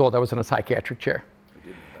 12 years old, I was in a psychiatric chair.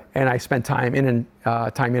 And I spent time in and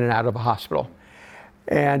out of a hospital.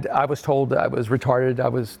 And I was told I was retarded.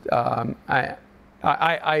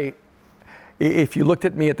 If you looked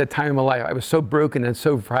at me at the time of my life, I was so broken and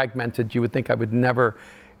so fragmented, you would think I would never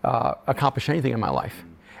accomplish anything in my life.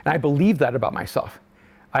 And I believed that about myself.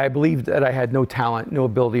 I believed that I had no talent, no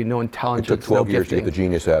ability, no intelligence, It took 12 no years gifting. to get the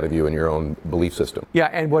genius out of you in your own belief system. Yeah,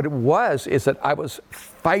 and what it was is that I was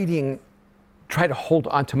fighting, trying to hold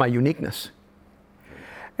on to my uniqueness.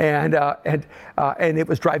 And it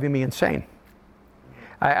was driving me insane.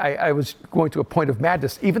 I was going to a point of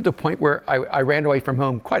madness, even to a point where I ran away from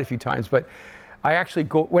home quite a few times, but I actually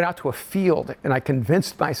went out to a field and I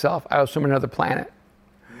convinced myself I was from another planet.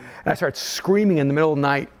 And I started screaming in the middle of the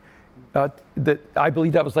night that I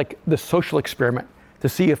believed that was like the social experiment to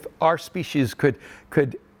see if our species could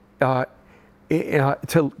live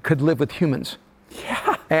with humans.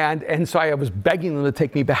 Yeah. And so I was begging them to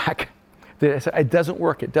take me back. I said, it doesn't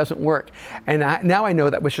work, it doesn't work. And now I know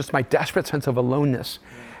that was just my desperate sense of aloneness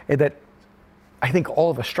that I think all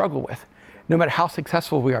of us struggle with. No matter how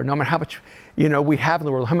successful we are, no matter how much we have in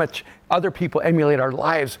the world, how much other people emulate our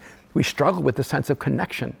lives, we struggle with the sense of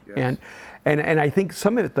connection. Yes. And I think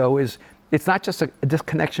some of it, though, is it's not just a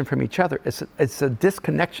disconnection from each other, it's a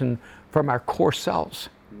disconnection from our core selves.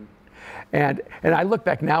 And I look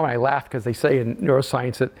back now and I laugh because they say in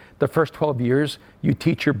neuroscience that the first 12 years you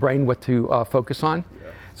teach your brain what to focus on.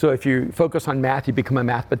 Yeah. So if you focus on math, you become a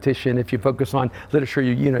mathematician. If you focus on literature,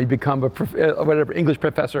 you become a English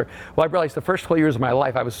professor. Well, I realized the first 12 years of my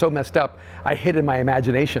life I was so messed up, I hid in my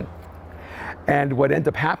imagination. And what ended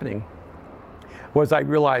up happening was I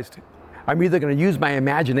realized I'm either going to use my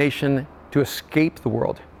imagination to escape the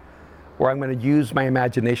world, or I'm going to use my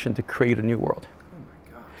imagination to create a new world.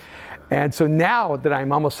 And so now that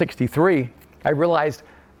I'm almost 63, I realized,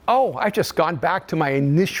 I've just gone back to my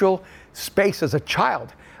initial space as a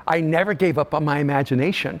child. I never gave up on my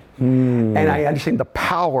imagination. And I understand the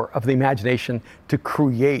power of the imagination to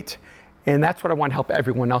create. And that's what I want to help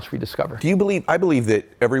everyone else rediscover. Do you believe, I believe that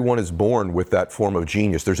everyone is born with that form of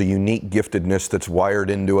genius. There's a unique giftedness that's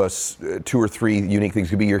wired into us. 2 or 3 unique things.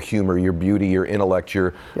 It could be your humor, your beauty, your intellect.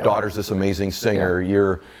 Your daughter's this amazing singer.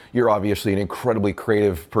 Yeah. You're obviously an incredibly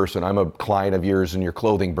creative person. I'm a client of yours and your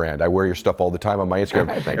clothing brand. I wear your stuff all the time on my Instagram.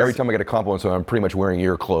 Every time I get a compliment, so I'm pretty much wearing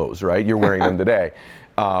your clothes, right? You're wearing them today.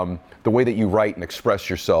 The way that you write and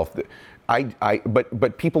express yourself.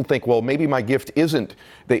 But people think, well, maybe my gift isn't.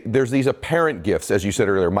 There's these apparent gifts, as you said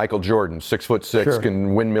earlier. Michael Jordan, 6'6", sure,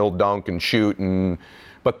 can windmill dunk and shoot,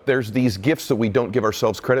 but there's these gifts that we don't give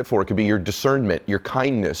ourselves credit for. It could be your discernment, your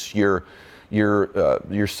kindness, your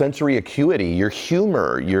sensory acuity, your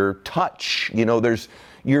humor, your touch.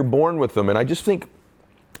 You're born with them, and I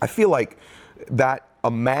feel like that.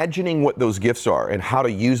 Imagining what those gifts are and how to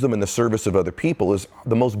use them in the service of other people is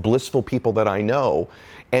the most blissful people that I know.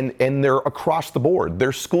 And they're across the board.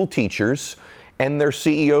 They're school teachers and they're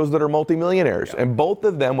CEOs that are multimillionaires. Yeah. And both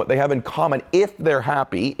of them, what they have in common, if they're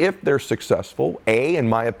happy, if they're successful, A, in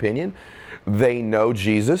my opinion, they know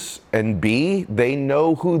Jesus, and B, they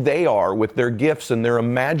know who they are with their gifts, and they're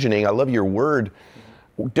imagining, I love your word,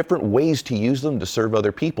 different ways to use them to serve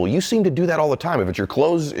other people. You seem to do that all the time. If it's your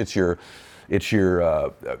clothes, it's your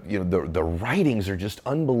the writings are just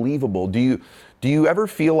unbelievable. Do you ever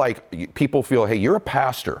feel like people feel, hey, you're a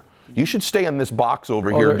pastor, you should stay in this box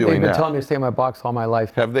over here doing that? They've been telling me to stay in my box all my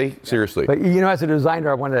life. Have they? Seriously? But as a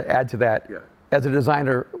designer, I want to add to that. Yeah. As a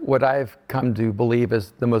designer, what I've come to believe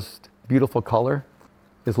is the most beautiful color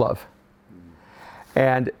is love.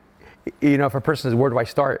 And if a person says, where do I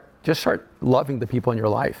start? Just start loving the people in your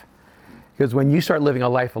life. Because when you start living a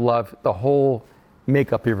life of love, the whole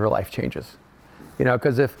makeup of your life changes.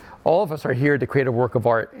 Because if all of us are here to create a work of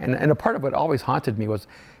art. And a part of what always haunted me was,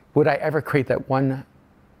 would I ever create that one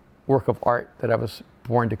work of art that I was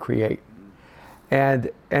born to create? And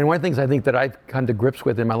one of the things I think that I've come to grips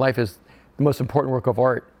with in my life is the most important work of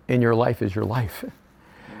art in your life is your life.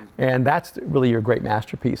 And that's really your great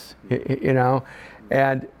masterpiece, you know?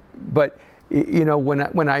 But you know,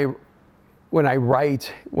 when I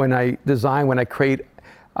write, when I design, when I create,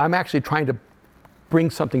 I'm actually trying to bring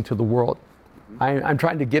something to the world. I'm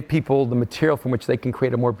trying to give people the material from which they can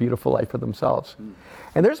create a more beautiful life for themselves.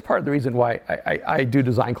 And there's part of the reason why I do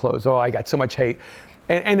design clothes. Oh, I got so much hate.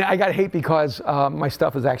 And I got hate because my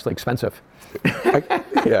stuff is actually expensive.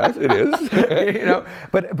 Yes, it is. You know,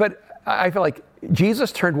 but I feel like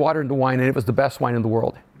Jesus turned water into wine, and it was the best wine in the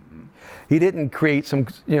world. He didn't create some,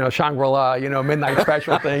 you know, Shangri-La, you know, midnight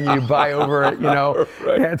special thing you buy over at, you know,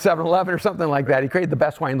 at 7-Eleven or something like that. He created the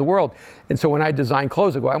best wine in the world. And so when I design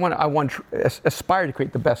clothes, I go, I want to aspire to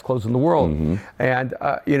create the best clothes in the world. And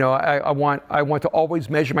you know, I want to always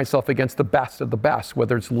measure myself against the best of the best,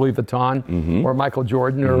 whether it's Louis Vuitton or Michael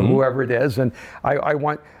Jordan or whoever it is. And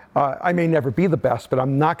I may never be the best, but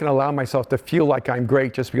I'm not going to allow myself to feel like I'm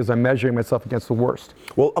great just because I'm measuring myself against the worst.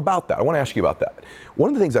 Well, about that, I want to ask you about that. One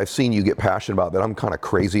of the things I've seen you get passionate about that I'm kind of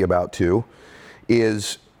crazy about too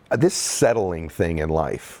is this settling thing in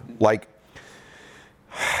life. Like,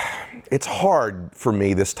 it's hard for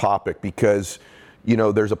me, this topic, because, you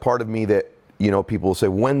know, there's a part of me that, you know, people will say,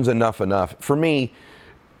 when's enough enough? For me,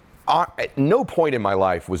 at no point in my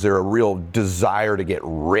life was there a real desire to get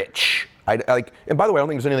rich. And by the way, I don't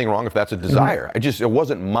think there's anything wrong if that's a desire. It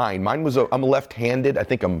wasn't mine. Mine was, I'm left-handed. I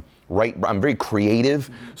think I'm very creative.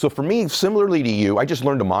 So for me, similarly to you, I just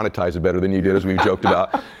learned to monetize it better than you did, as we've joked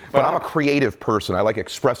about. But I'm a creative person. I like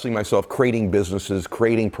expressing myself, creating businesses,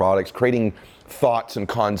 creating products, creating thoughts and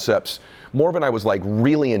concepts. More than I was like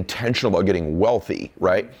really intentional about getting wealthy,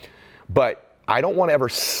 right? But I don't want to ever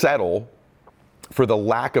settle for the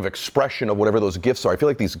lack of expression of whatever those gifts are. I feel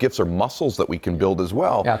like these gifts are muscles that we can build as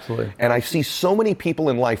well. Absolutely. And I see so many people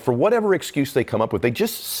in life, for whatever excuse they come up with, they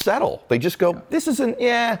just settle. They just go, this isn't,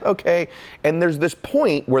 yeah, okay. And there's this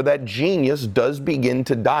point where that genius does begin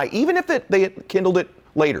to die, even if they kindled it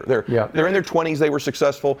later. They're in their 20s, they were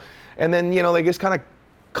successful, and then, you know, they just kind of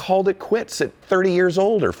called it quits at 30 years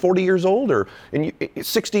old or 40 years old or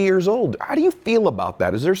 60 years old. How do you feel about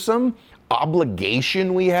that? Is there some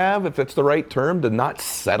obligation we have, if it's the right term, to not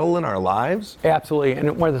settle in our lives? Absolutely.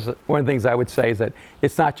 And one of the things I would say is that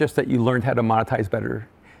it's not just that you learned how to monetize better,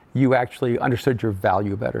 you actually understood your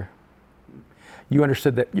value better. You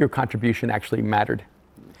understood that your contribution actually mattered.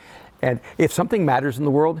 And if something matters in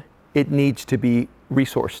the world, it needs to be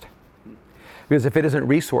resourced. Because if it isn't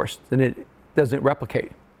resourced, then it doesn't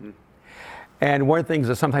replicate. And one of the things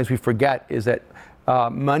that sometimes we forget is that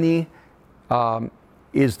money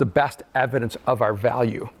is the best evidence of our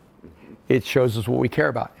value. It shows us what we care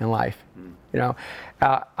about in life. You know,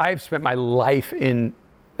 I've spent my life in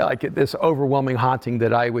like this overwhelming haunting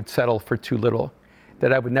that I would settle for too little,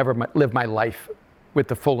 that I would never live my life with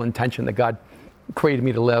the full intention that God created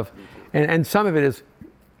me to live. And some of it is,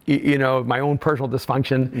 you know, my own personal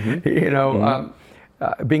dysfunction, you know,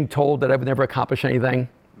 being told that I would never accomplish anything.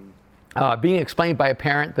 Being explained by a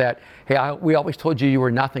parent that, hey, we always told you you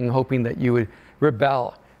were nothing, hoping that you would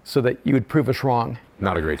rebel so that you would prove us wrong.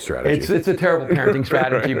 Not a great strategy. It's a terrible parenting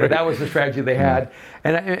strategy, but that was the strategy they had.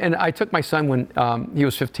 And I took my son when he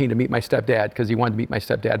was 15 to meet my stepdad, because he wanted to meet my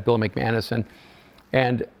stepdad, Bill McManus.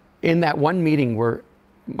 And in that one meeting where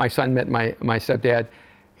my son met my stepdad,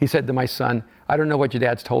 he said to my son, I don't know what your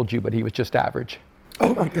dad's told you, but he was just average.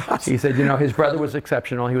 Oh my gosh. He said, you know, his brother was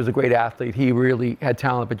exceptional. He was a great athlete. He really had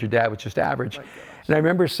talent, but your dad was just average. And I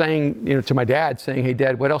remember saying, you know, to my dad, saying, hey,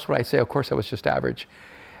 Dad, what else would I say? Of course I was just average.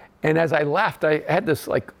 And as I left, I had this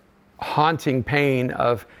like haunting pain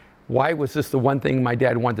of, why was this the one thing my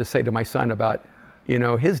dad wanted to say to my son about, you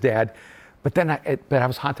know, his dad? But then I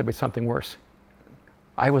was haunted by something worse.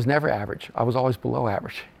 I was never average. I was always below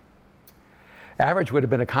average. Average would have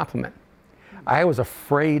been a compliment. I was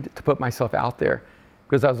afraid to put myself out there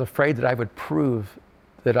because I was afraid that I would prove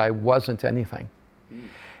that I wasn't anything.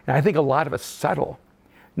 And I think a lot of us settle,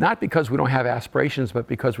 not because we don't have aspirations, but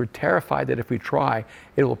because we're terrified that if we try,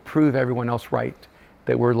 it will prove everyone else right,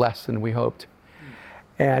 that we're less than we hoped.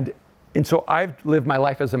 And so I've lived my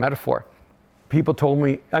life as a metaphor. People told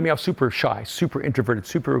me, I mean, I was super shy, super introverted,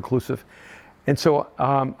 super reclusive. And so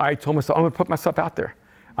I told myself, I'm gonna put myself out there.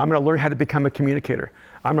 I'm going to learn how to become a communicator.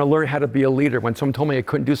 I'm going to learn how to be a leader. When someone told me I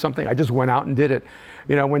couldn't do something, I just went out and did it.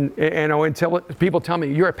 When people tell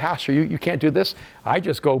me, you're a pastor, you can't do this, I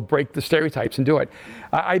just go break the stereotypes and do it.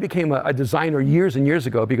 I became a designer years and years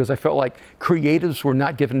ago because I felt like creatives were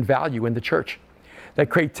not given value in the church. That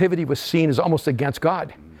creativity was seen as almost against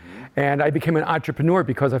God. And I became an entrepreneur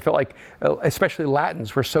because I felt like, especially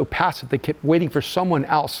Latins, were so passive. They kept waiting for someone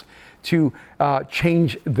else to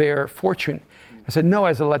change their fortune. I said, no,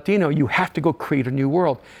 as a Latino, you have to go create a new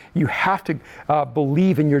world. You have to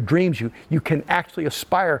believe in your dreams. You can actually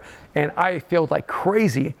aspire. And I failed like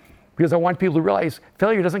crazy because I want people to realize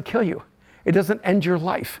failure doesn't kill you. It doesn't end your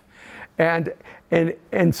life. And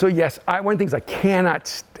so, yes, one of the things I cannot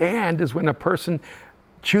stand is when a person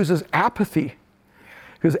chooses apathy.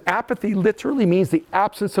 Because apathy literally means the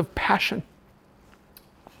absence of passion.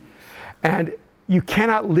 And you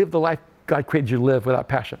cannot live the life God created you to live without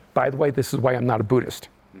passion. By the way, this is why I'm not a Buddhist.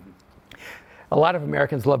 A lot of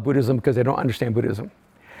Americans love Buddhism because they don't understand Buddhism.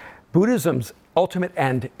 Buddhism's ultimate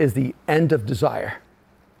end is the end of desire.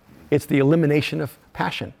 It's the elimination of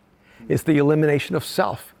passion. It's the elimination of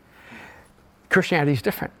self. Christianity is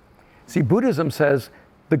different. See, Buddhism says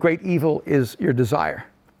the great evil is your desire.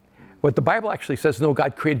 What the Bible actually says, no,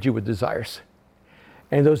 God created you with desires.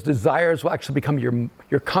 And those desires will actually become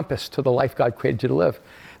your compass to the life God created you to live.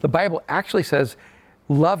 The Bible actually says,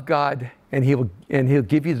 love God and he'll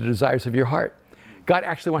give you the desires of your heart. God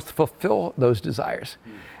actually wants to fulfill those desires.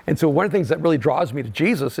 And so one of the things that really draws me to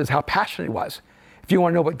Jesus is how passionate he was. If you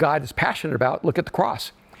want to know what God is passionate about, look at the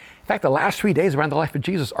cross. In fact, the last 3 days around the life of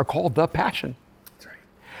Jesus are called the Passion. That's right.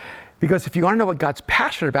 Because if you want to know what God's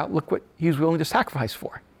passionate about, look what he was willing to sacrifice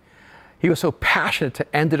for. He was so passionate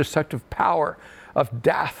to end the destructive power of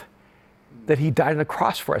death that he died on the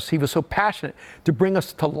cross for us. He was so passionate to bring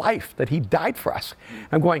us to life that he died for us.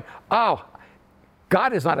 I'm going, oh,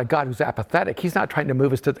 God is not a God who's apathetic. He's not trying to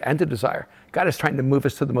move us to the end of desire. God is trying to move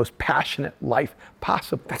us to the most passionate life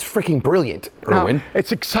possible. That's freaking brilliant, Erwin. Now,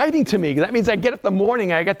 it's exciting to me. That means I get up in the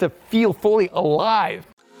morning and I get to feel fully alive.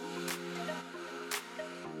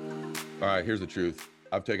 All right, here's the truth.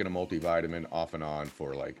 I've taken a multivitamin off and on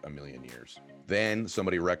for like a million years. Then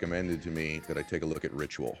somebody recommended to me that I take a look at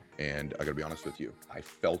Ritual. And I gotta be honest with you, I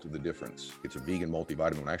felt the difference. It's a vegan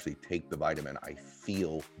multivitamin. When I actually take the vitamin, I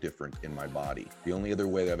feel different in my body. The only other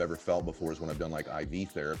way that I've ever felt before is when I've done like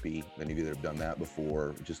IV therapy. Then you've either done that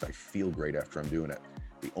before, just I feel great after I'm doing it.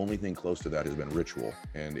 The only thing close to that has been Ritual,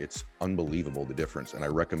 and it's unbelievable the difference, and I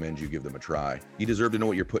recommend you give them a try. You deserve to know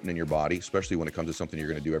what you're putting in your body, especially when it comes to something you're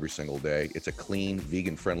gonna do every single day. It's a clean,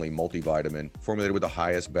 vegan-friendly multivitamin formulated with the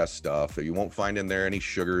highest, best stuff. You won't find in there any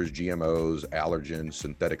sugars, GMOs, allergens,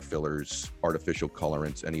 synthetic fillers, artificial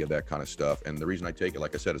colorants, any of that kind of stuff. And the reason I take it,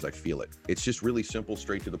 like I said, is I feel it. It's just really simple,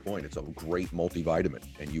 straight to the point. It's a great multivitamin,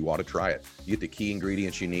 and you ought to try it. You get the key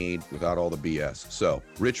ingredients you need without all the BS. So,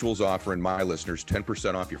 Ritual's offering my listeners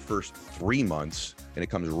 10% off your first 3 months, and it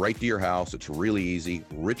comes right to your house. It's really easy.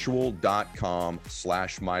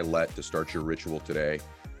 Ritual.com/Milet to start your ritual today.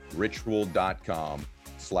 Ritual.com/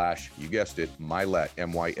 you guessed it, Milet,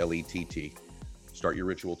 MYLETT. Start your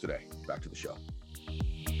ritual today. Back to the show.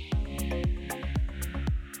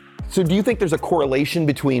 So do you think there's a correlation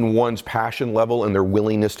between one's passion level and their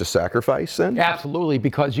willingness to sacrifice then? Absolutely,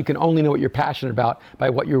 because you can only know what you're passionate about by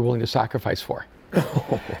what you're willing to sacrifice for.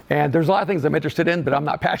 And there's a lot of things I'm interested in, but I'm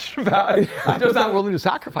not passionate about. I'm just not willing to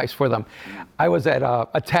sacrifice for them. I was at a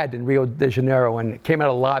TED in Rio de Janeiro and came out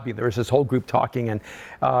of the lobby. There was this whole group talking, and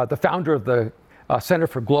the founder of the Center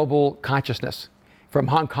for Global Consciousness from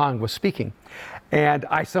Hong Kong was speaking. And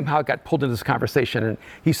I somehow got pulled into this conversation. And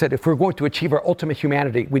he said, if we're going to achieve our ultimate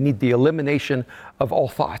humanity, we need the elimination of all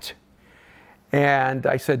thought. And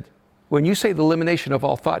I said, when you say the elimination of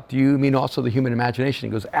all thought, do you mean also the human imagination?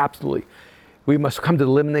 He goes, absolutely. We must come to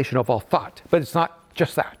the elimination of all thought. But it's not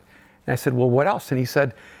just that. And I said, well, what else? And he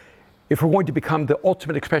said, if we're going to become the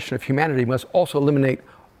ultimate expression of humanity, we must also eliminate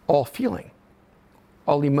all feeling,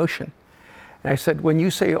 all emotion. And I said, when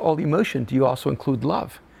you say all emotion, do you also include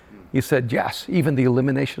love? He said, yes, even the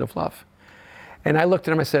elimination of love. And I looked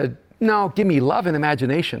at him, I said, no, give me love and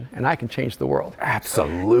imagination, and I can change the world.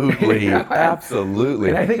 Absolutely, absolutely.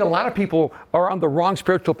 And I think a lot of people are on the wrong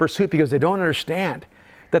spiritual pursuit because they don't understand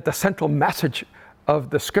that the central message of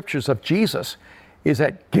the scriptures of Jesus is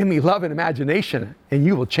that give me love and imagination and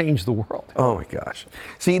you will change the world. Oh my gosh.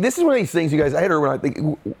 See, this is one of these things, you guys, I had Erwin, I think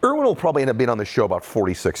Erwin will probably end up being on the show about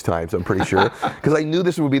 46 times, I'm pretty sure, because I knew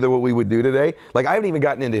this would be what we would do today. Like, I haven't even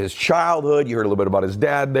gotten into his childhood. You heard a little bit about his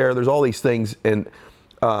dad there. There's all these things. And,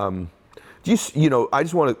 I just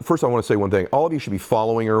want to, first I want to say one thing. All of you should be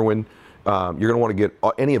following Erwin You're going to want to get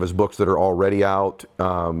any of his books that are already out.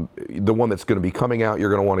 The one that's going to be coming out, you're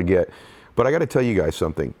going to want to get. But I got to tell you guys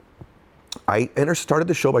something. I started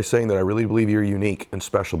the show by saying that I really believe you're unique and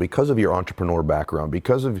special because of your entrepreneur background,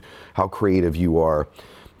 because of how creative you are.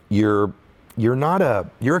 You're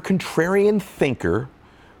a contrarian thinker,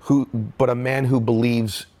 but a man who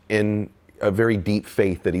believes in a very deep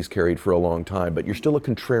faith that he's carried for a long time, but you're still a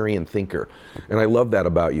contrarian thinker. And I love that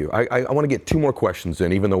about you. I want to get 2 more questions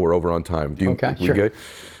in, even though we're over on time. Okay, we sure. good?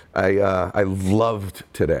 I loved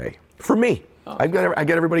today. For me, I get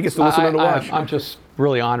everybody gets to listen and to watch. I'm just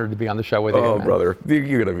really honored to be on the show with you. Oh, man. brother.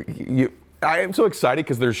 I am so excited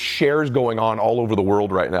because there's shares going on all over the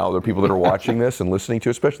world right now. There are people that are watching this and listening to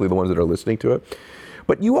it, especially the ones that are listening to it.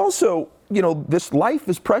 But you also, this life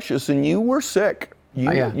is precious, and you were sick.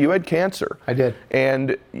 You had cancer. I did.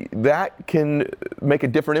 And that can make a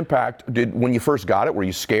different impact. When you first got it, were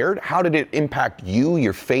you scared? How did it impact you,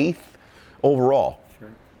 your faith, overall?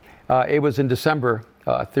 Sure. It was in December,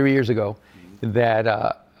 3 years ago, that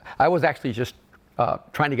I was actually just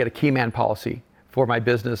trying to get a key man policy for my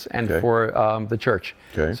business and for the church,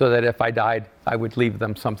 so that if I died, I would leave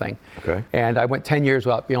them something. Okay. And I went 10 years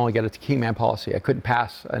without being able to get a key man policy. I couldn't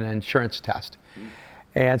pass an insurance test.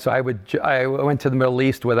 And so I went to the Middle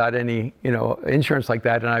East without any, insurance like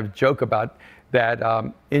that, and I would joke about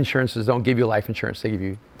that. Insurances don't give you life insurance; they give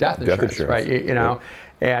you death insurance, right?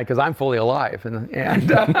 And because I'm fully alive,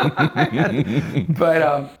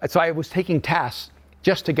 but so I was taking tests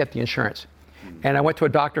just to get the insurance, and I went to a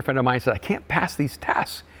doctor friend of mine and said, I can't pass these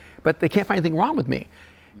tests, but they can't find anything wrong with me.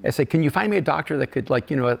 I said, can you find me a doctor that could, like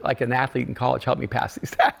an athlete in college, help me pass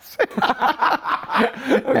these tests?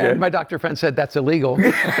 And my doctor friend said, that's illegal.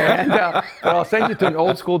 But I'll send you to an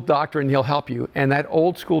old school doctor and he'll help you. And that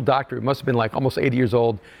old school doctor, who must have been like almost 80 years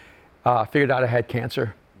old, figured out I had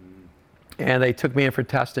cancer. And they took me in for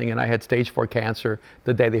testing, and I had stage 4 cancer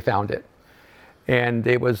the day they found it. And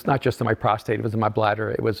it was not just in my prostate, it was in my bladder,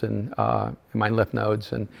 it was in my lymph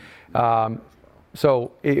nodes. And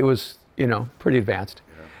so it was, pretty advanced.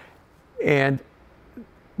 And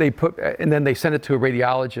then they sent it to a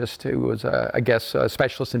radiologist who was, a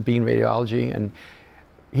specialist in beam radiology, and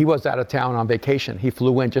he was out of town on vacation. He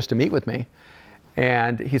flew in just to meet with me,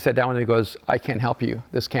 and he sat down and he goes, I can't help you.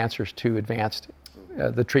 This cancer is too advanced.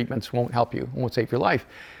 The treatments won't help you, won't save your life.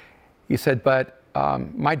 He said, but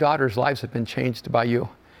my daughter's lives have been changed by you.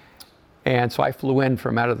 And so I flew in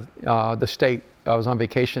from out of the state. I was on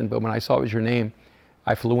vacation, but when I saw it was your name,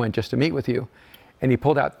 I flew in just to meet with you. And he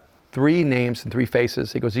pulled out 3 names and 3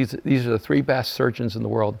 faces. He goes, these are the 3 best surgeons in the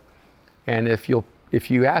world. And if you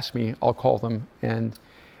ask me, I'll call them. And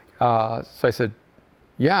so I said,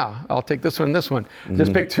 yeah, I'll take this one and this one.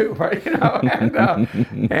 Just pick 2, right?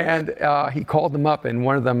 And he called them up, and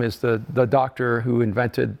one of them is the doctor who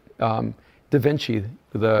invented Da Vinci,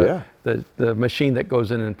 the machine that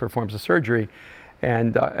goes in and performs the surgery.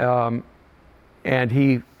 And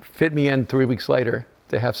he fit me in 3 weeks later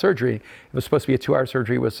to have surgery. It was supposed to be a 2-hour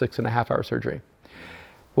surgery, it was 6.5-hour surgery.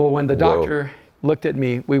 Well, when the doctor looked at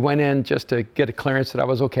me, we went in just to get a clearance that I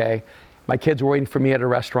was okay. My kids were waiting for me at a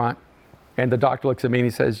restaurant, and the doctor looks at me and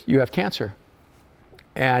he says, you have cancer.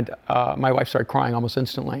 And my wife started crying almost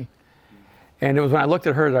instantly. And it was when I looked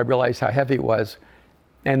at her that I realized how heavy it was.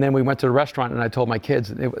 And then we went to the restaurant, and I told my kids,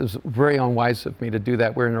 and it was very unwise of me to do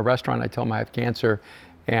that. We're in a restaurant, I tell them I have cancer,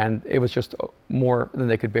 and it was just more than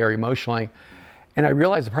they could bear emotionally. And I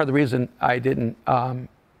realized part of the reason I didn't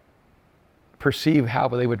perceive how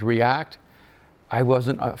they would react, I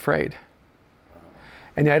wasn't afraid.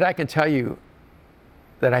 And yet I can tell you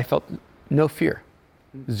that I felt no fear,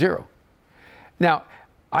 0. Now,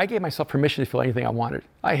 I gave myself permission to feel anything I wanted.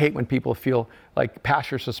 I hate when people feel like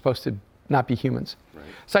pastors are supposed to not be humans. Right.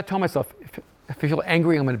 So I told myself, if I feel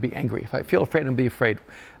angry, I'm going to be angry. If I feel afraid, I'm going to be afraid.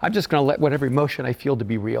 I'm just going to let whatever emotion I feel to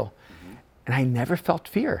be real. And I never felt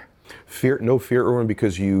fear. No fear, Erwin,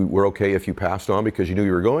 because you were okay if you passed on because you knew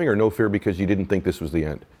you were going, or no fear because you didn't think this was the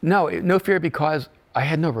end? No fear because I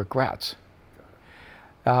had no regrets.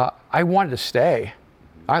 I wanted to stay.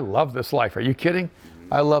 I love this life. Are you kidding?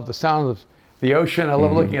 I love the sound of the ocean. I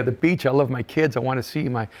love looking at the beach. I love my kids. I want to see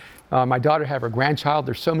my daughter have her grandchild.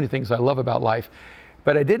 There's so many things I love about life.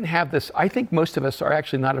 But I didn't have this. I think most of us are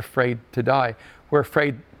actually not afraid to die. We're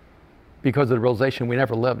afraid because of the realization we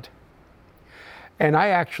never lived. And I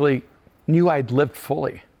actually knew I'd lived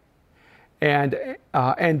fully. And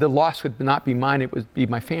the loss would not be mine, it would be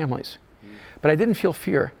my family's. But I didn't feel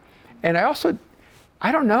fear. And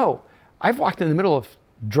I don't know, I've walked in the middle of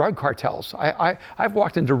drug cartels. I've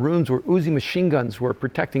walked into rooms where Uzi machine guns were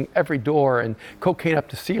protecting every door and cocaine up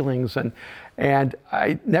to ceilings, and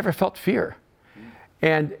I never felt fear.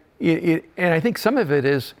 And and I think some of it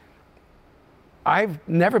is, I've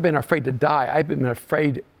never been afraid to die. I've been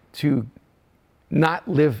afraid to not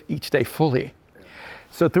live each day fully.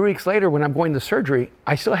 So 3 weeks later, when I'm going to surgery,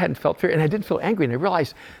 I still hadn't felt fear, and I didn't feel angry. And I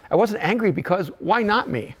realized I wasn't angry because why not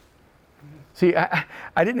me? See,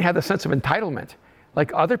 I didn't have the sense of entitlement.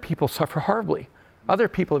 Like, other people suffer horribly. Other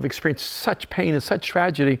people have experienced such pain and such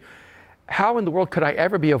tragedy. How in the world could I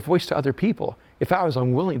ever be a voice to other people if I was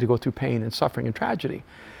unwilling to go through pain and suffering and tragedy?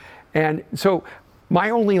 And so my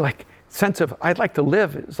only sense of I'd like to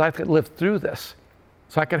live is I'd like to live through this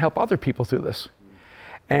so I can help other people through this.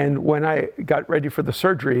 And when I got ready for the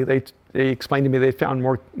surgery, they explained to me they found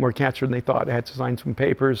more cancer than they thought. I had to sign some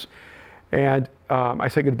papers. And I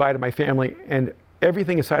said goodbye to my family, and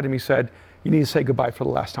everything inside of me said, you need to say goodbye for the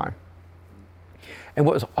last time. And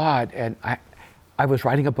what was odd, and I was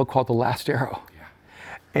writing a book called The Last Arrow.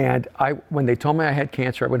 And when they told me I had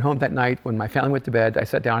cancer, I went home that night. When my family went to bed, I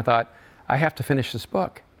sat down and thought, I have to finish this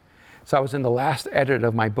book. So I was in the last edit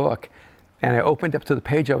of my book, and I opened up to the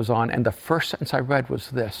page I was on, and the first sentence I read was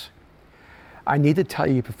this: I need to tell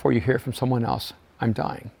you before you hear from someone else, I'm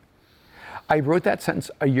dying. I wrote that sentence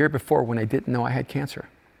a year before when I didn't know I had cancer.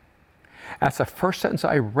 That's the first sentence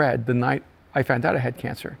I read the night I found out I had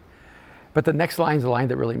cancer. But the next line is the line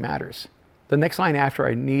that really matters. The next line after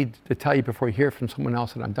I need to tell you before you hear from someone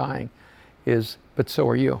else that I'm dying is, but so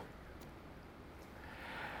are you.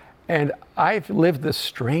 And I've lived this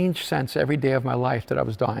strange sense every day of my life that I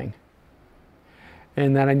was dying.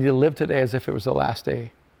 And that I need to live today as if it was the last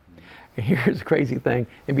day. And here's the crazy thing.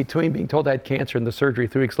 In between being told I had cancer and the surgery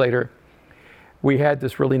 3 weeks later, we had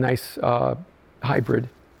this really nice hybrid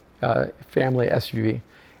family SUV.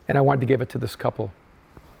 And I wanted to give it to this couple.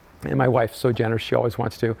 And my wife's so generous, she always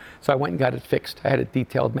wants to. So I went and got it fixed. I had it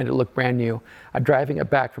detailed, made it look brand new. I'm driving it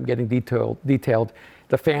back from getting detailed.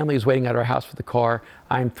 The family is waiting at our house for the car.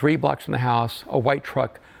 I'm 3 blocks from the house. A white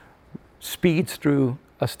truck speeds through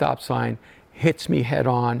a stop sign, hits me head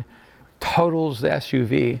on, totals the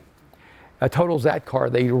SUV, totals that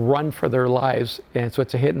car. They run for their lives, and so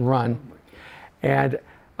it's a hit and run. And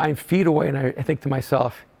I'm feet away, and I think to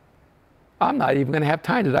myself, I'm not even going to have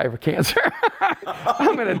time to die for cancer.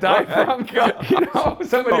 I'm going to die from,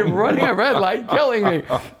 somebody running a red light, killing me.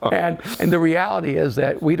 And the reality is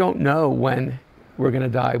that we don't know when we're going to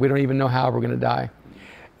die. We don't even know how we're going to die.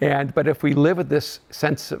 But if we live with this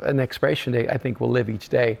sense of an expiration date, I think we'll live each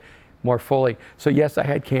day more fully. So yes, I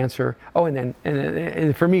had cancer. Oh,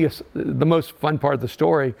 and for me, the most fun part of the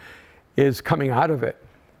story is coming out of it,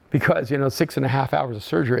 because 6.5 hours of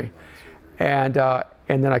surgery, and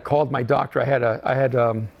then I called my doctor. I had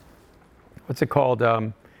what's it called?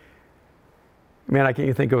 Man, I can't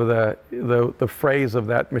even think of the phrase of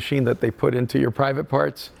that machine that they put into your private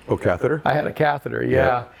parts. Oh, catheter? I had a catheter,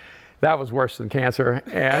 yeah. That was worse than cancer.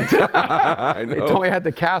 And they told me I had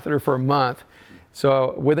the catheter for a month.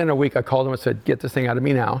 So within a week, I called them and said, get this thing out of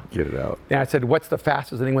me now. Get it out. And I said, what's the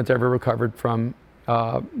fastest anyone's ever recovered from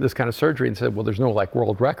this kind of surgery? And said, well, there's no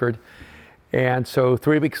world record. And so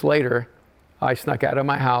 3 weeks later, I snuck out of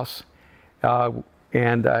my house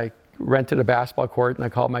and I rented a basketball court, and I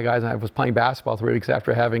called my guys, and I was playing basketball 3 weeks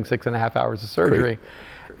after having 6.5 hours of surgery.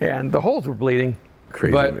 And the holes were bleeding.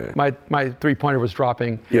 Crazy, but man. my three-pointer was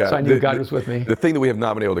dropping, so I knew God was with me. The thing that we have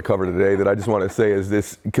not been able to cover today that I just want to say is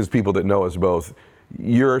this, because people that know us both,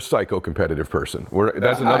 you're a psycho-competitive person.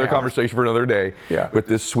 That's another conversation for another day. Yeah. But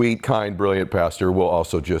this sweet, kind, brilliant pastor will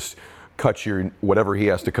also just cut whatever he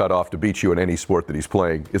has to cut off to beat you in any sport that he's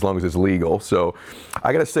playing, as long as it's legal. So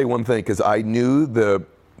I got to say one thing, because I knew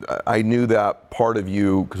that part of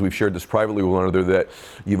you, because we've shared this privately with one another, that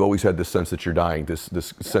you've always had this sense that you're dying, this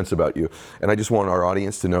sense about you. And I just want our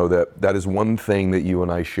audience to know that that is one thing that you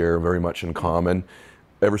and I share very much in common.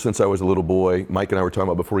 Ever since I was a little boy, Mike and I were talking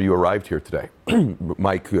about before you arrived here today.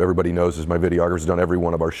 Mike, who everybody knows is my videographer, has done every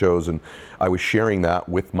one of our shows, and I was sharing that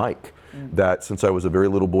with Mike, that since I was a very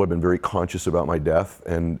little boy, I've been very conscious about my death,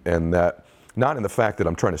 and that not in the fact that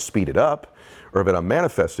I'm trying to speed it up or that I'm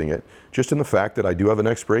manifesting it, just in the fact that I do have an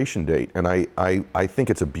expiration date. And I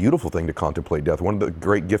think it's a beautiful thing to contemplate death. One of the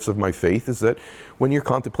great gifts of my faith is that when you're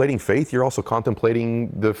contemplating faith, you're also contemplating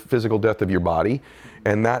the physical death of your body.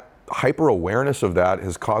 And that hyper awareness of that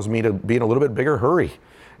has caused me to be in a little bit bigger hurry,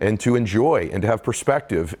 and to enjoy and to have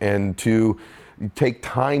perspective and to take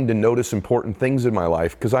time to notice important things in my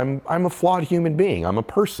life, because I'm a flawed human being. I'm a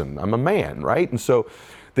person. I'm a man, right? And so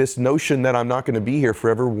this notion that I'm not going to be here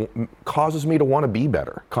forever causes me to want to be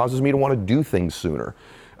better, causes me to want to do things sooner,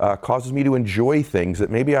 causes me to enjoy things that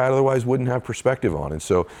maybe I otherwise wouldn't have perspective on. And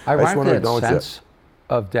so I just want to acknowledge that. Sense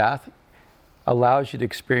of death allows you to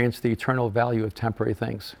experience the eternal value of temporary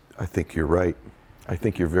things. I think you're right. I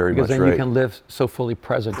think you're very Because much then right. you can live so fully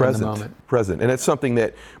present in the moment. Present. And it's something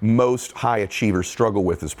that most high achievers struggle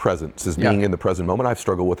with is presence, is being in the present moment. I've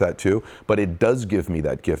struggled with that too, but it does give me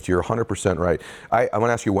that gift. You're 100% right. I want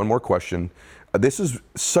to ask you one more question. This is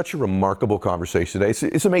such a remarkable conversation today.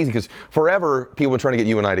 It's amazing because forever people have been trying to get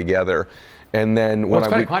you and I together. And then Well, it's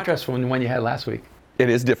quite a contrast from the one you had last week. It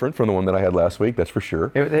is different from the one that I had last week, that's for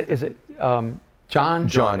sure. Is it John?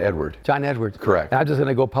 John Edward. John Edward. Correct. And I'm just going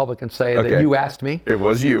to go public and say that you asked me. It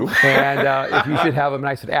was you. And if you should have him, and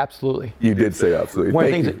I said, absolutely. You did say absolutely. One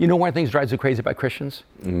of the things, one of the things that drives you crazy about Christians?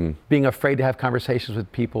 Being afraid to have conversations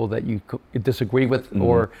with people that you disagree with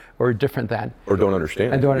or different than. Or don't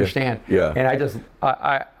understand. And don't understand. Yeah. And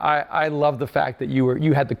I love the fact that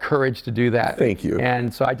you had the courage to do that. Thank you.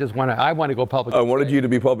 And so I want to go public. I wanted you to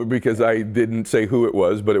be public because I didn't say who it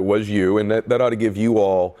was, but it was you. And that ought to give you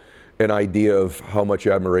all an idea of how much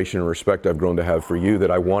admiration and respect I've grown to have for you, that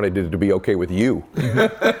I wanted it to be okay with you.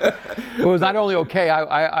 It was not only okay,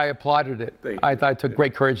 I applauded it. I thought it took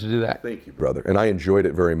great courage to do that. Thank you, brother. And I enjoyed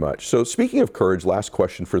it very much. So speaking of courage, last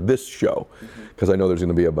question for this show, because I know there's going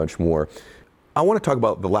to be a bunch more. I want to talk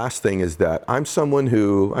about the last thing is that I'm someone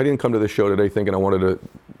who, I didn't come to this show today thinking I wanted to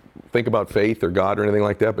think about faith or God or anything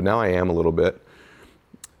like that, but now I am a little bit.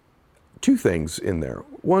 Two things in there.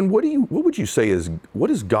 One, what would you say is, what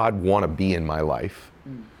does God want to be in my life?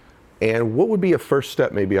 And what would be a first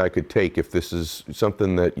step maybe I could take if this is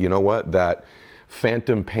something that, you know what, that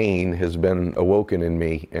phantom pain has been awoken in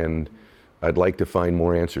me and I'd like to find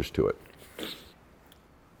more answers to it?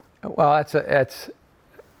 Well, that's a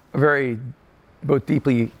very both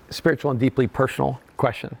deeply spiritual and deeply personal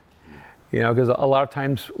question. Because a lot of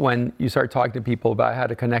times when you start talking to people about how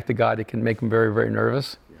to connect to God, it can make them very, very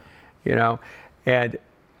nervous. And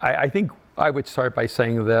I think I would start by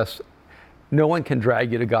saying this: no one can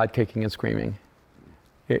drag you to God kicking and screaming.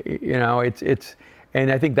 And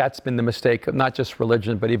I think that's been the mistake of not just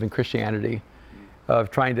religion, but even Christianity, of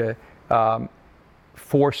trying to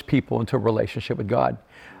force people into a relationship with God.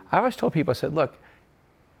 I always told people, I said, look,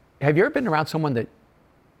 have you ever been around someone that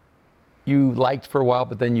you liked for a while,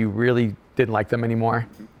 but then you really didn't like them anymore?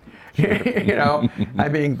 I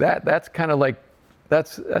mean, that's kind of like,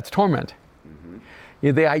 that's torment.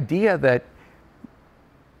 The idea that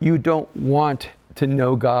you don't want to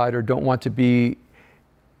know God or don't want to be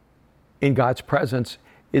in God's presence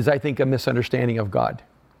is, I think, a misunderstanding of God.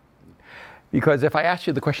 Because if I asked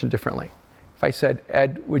you the question differently, if I said,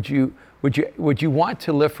 Ed, would you want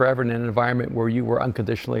to live forever in an environment where you were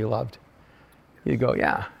unconditionally loved? You go,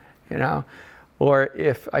 yeah, Or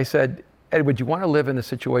if I said, Ed, would you want to live in a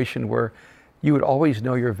situation where you would always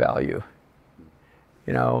know your value?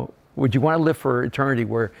 Would you want to live for eternity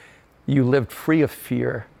where you lived free of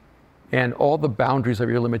fear and all the boundaries of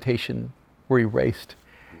your limitation were erased?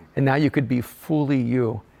 And now you could be fully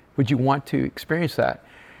you. Would you want to experience that?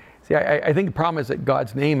 See, I think the problem is that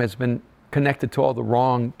God's name has been connected to all the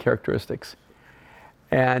wrong characteristics.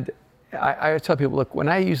 And I tell people, look, when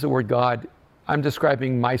I use the word God, I'm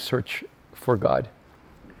describing my search for God.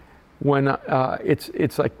 When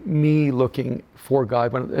it's like me looking for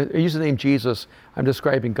God. When I use the name Jesus, I'm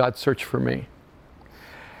describing God's search for me.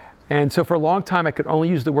 And so for a long time, I could only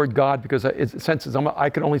use the word God because I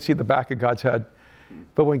could only see the back of God's head.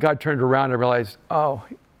 But when God turned around, I realized, oh,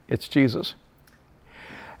 it's Jesus.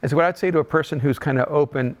 And so what I'd say to a person who's kind of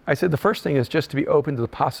open, I said the first thing is just to be open to the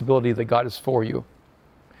possibility that God is for you.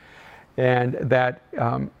 And that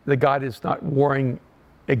God is not warring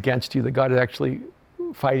against you, that God is actually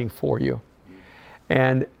fighting for you.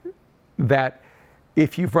 And that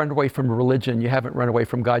if you've run away from religion, you haven't run away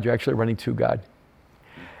from God, you're actually running to God.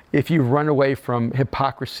 If you've run away from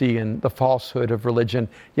hypocrisy and the falsehood of religion,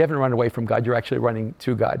 you haven't run away from God, you're actually running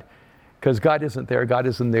to God. Because God isn't there, God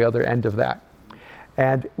is in the other end of that.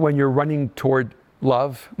 And when you're running toward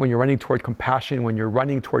love, when you're running toward compassion, when you're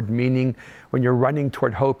running toward meaning, when you're running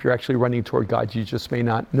toward hope, you're actually running toward God. You just may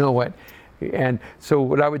not know it. And so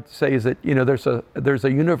what I would say is that, there's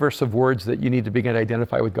a universe of words that you need to begin to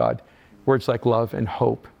identify with God. Words like love and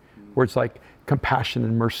hope. Words like compassion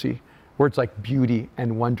and mercy. Words like beauty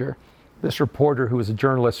and wonder. This reporter who was a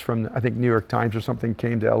journalist from, I think, New York Times or something,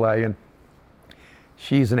 came to LA, and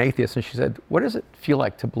she's an atheist, and she said, what does it feel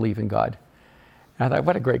like to believe in God? And I thought,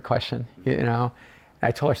 what a great question, And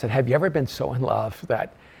I told her, I said, have you ever been so in love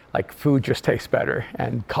that like food just tastes better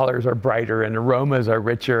and colors are brighter and aromas are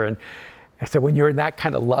richer? And I said, when you're in that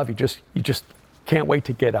kind of love, you just can't wait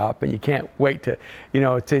to get up, and you can't wait to,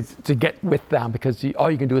 to get with them, because all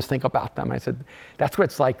you can do is think about them. And I said, that's what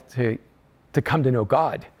it's like to come to know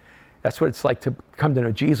God. That's what it's like to come to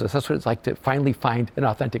know Jesus. That's what it's like to finally find an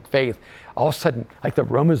authentic faith. All of a sudden, like the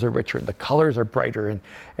aromas are richer and the colors are brighter,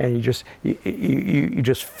 and you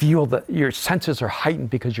just feel that your senses are heightened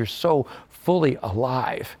because you're so fully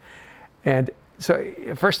alive. And so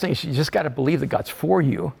first thing is you just got to believe that God's for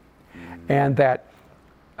you, and that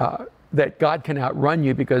God can outrun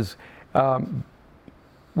you, because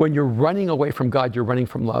when you're running away from God, you're running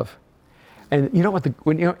from love. And you know what?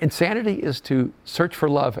 Insanity is to search for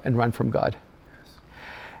love and run from God.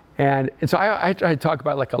 And so I try to talk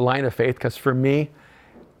about like a line of faith, because for me,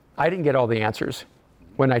 I didn't get all the answers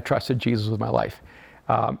when I trusted Jesus with my life.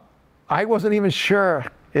 I wasn't even sure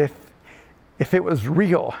if it was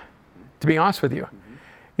real, to be honest with you.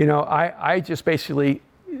 You know, I just basically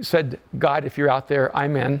said, God, if you're out there,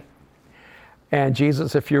 I'm in. And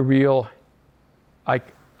Jesus, if you're real,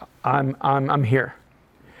 I'm here.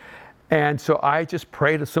 And so I just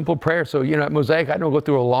prayed a simple prayer. So, you know, at Mosaic, I don't go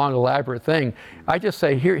through a long, elaborate thing. I just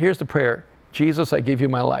say, here's the prayer. Jesus, I give you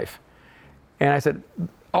my life. And I said,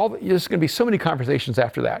 there's going to be so many conversations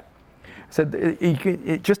after that. I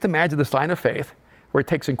said, just imagine this line of faith where it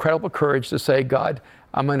takes incredible courage to say, God,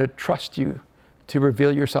 I'm going to trust you to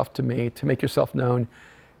reveal yourself to me, to make yourself known,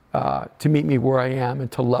 to meet me where I am,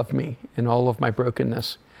 and to love me in all of my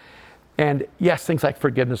brokenness. And yes, things like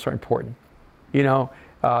forgiveness are important. You know,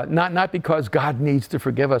 not because God needs to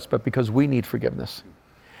forgive us, but because we need forgiveness.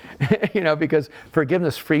 You know, because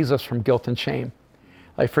forgiveness frees us from guilt and shame.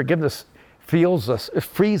 Like forgiveness frees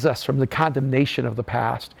us from the condemnation of the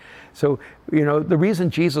past. So, you know, the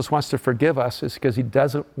reason Jesus wants to forgive us is because he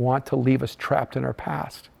doesn't want to leave us trapped in our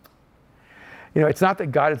past. You know, it's not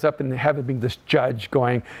that God is up in heaven being this judge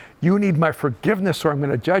going, you need my forgiveness or I'm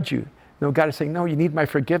going to judge you. No, God is saying, no, you need my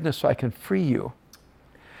forgiveness so I can free you.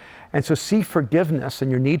 And so see forgiveness and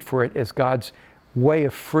your need for it as God's way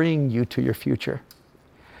of freeing you to your future.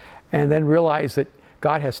 And then realize that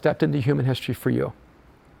God has stepped into human history for you.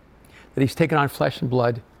 That he's taken on flesh and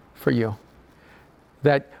blood for you.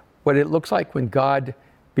 That what it looks like when God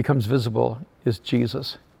becomes visible is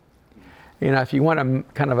Jesus. You know, if you want a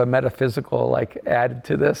kind of a metaphysical like added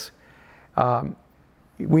to this,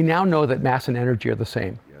 we now know that mass and energy are the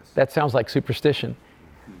same. Yes. That sounds like superstition.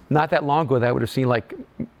 Not that long ago, that would have seemed like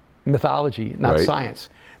mythology, not science.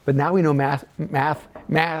 But now we know matter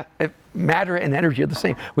and energy are the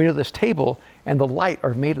same. We know this table and the light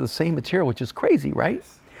are made of the same material, which is crazy, right?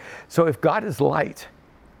 So if God is light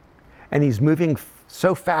and he's moving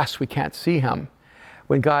so fast we can't see him,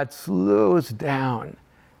 when God slows down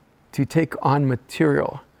to take on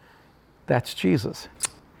material, that's Jesus.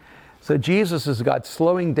 So Jesus is God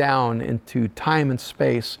slowing down into time and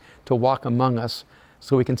space to walk among us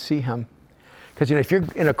so we can see him. Because, you know, if you're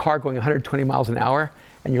in a car going 120 miles an hour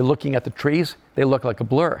and you're looking at the trees, they look like a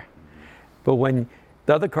blur. But when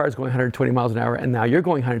the other car is going 120 miles an hour and now you're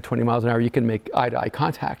going 120 miles an hour, you can make eye-to-eye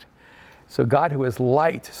contact. So God, who is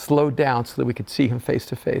light, slowed down so that we could see him face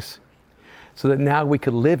to face. So that now we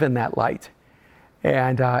could live in that light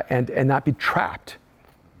and not be trapped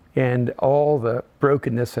in all the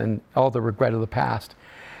brokenness and all the regret of the past.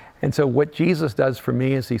 And so what Jesus does for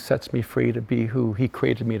me is he sets me free to be who he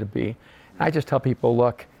created me to be. And I just tell people,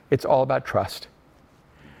 look, it's all about trust.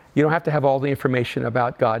 You don't have to have all the information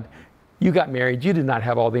about God. You got married, you did not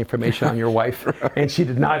have all the information on your wife, and she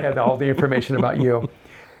did not have all the information about you.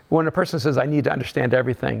 When a person says, I need to understand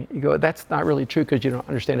everything, you go, that's not really true because you don't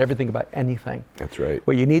understand everything about anything. That's right.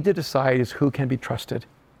 What you need to decide is who can be trusted.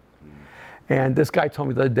 And this guy told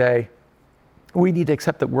me the other day, we need to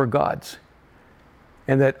accept that we're gods.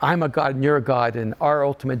 And that I'm a God and you're a God, and our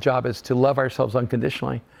ultimate job is to love ourselves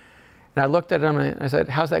unconditionally. And I looked at him and I said,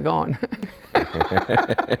 how's that going?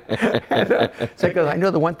 So he goes, I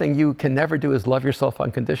know the one thing you can never do is love yourself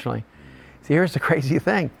unconditionally. See, here's the crazy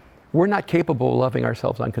thing. We're not capable of loving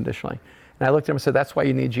ourselves unconditionally. And I looked at him and said, that's why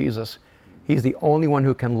you need Jesus. He's the only one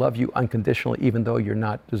who can love you unconditionally, even though you're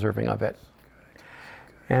not deserving of it.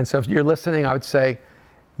 And so if you're listening, I would say,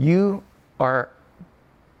 you are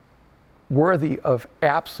worthy of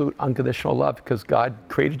absolute unconditional love because God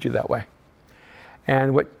created you that way.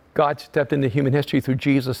 And what God stepped into human history through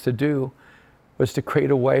Jesus to do was to create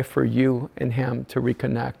a way for you and him to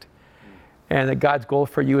reconnect. And that God's goal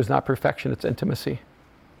for you is not perfection, it's intimacy.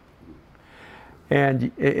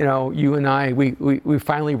 And, you know, you and I, we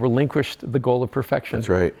finally relinquished the goal of perfection. That's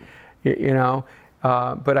right. You know,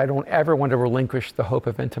 but I don't ever want to relinquish the hope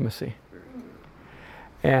of intimacy.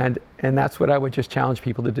 And that's what I would just challenge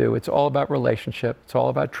people to do. It's all about relationship. It's all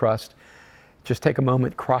about trust. Just take a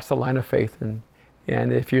moment, cross the line of faith, and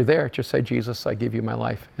if you're there, just say, Jesus, I give you my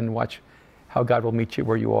life, and watch how God will meet you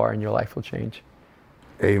where you are and your life will change.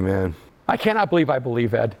 Amen. I cannot believe I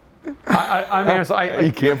believe, Ed. I mean,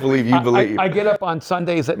 You can't believe you believe. I get up on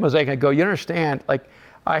Sundays at Mosaic and I go, you understand, like,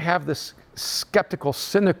 I have this skeptical,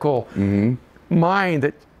 cynical mind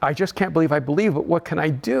that I just can't believe I believe, but what can I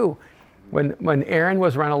do? When Aaron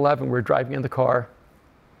was around 11, we were driving in the car,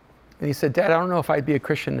 and he said, Dad, I don't know if I'd be a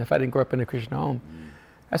Christian if I didn't grow up in a Christian home.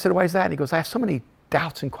 I said, why is that? And he goes, I have so many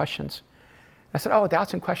doubts and questions. I said, oh,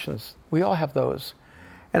 doubts and questions. We all have those.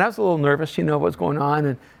 And I was a little nervous, what's going on,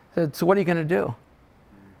 and I said, so what are you going to do? And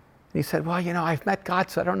he said, well, I've met God,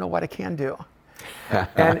 so I don't know what I can do.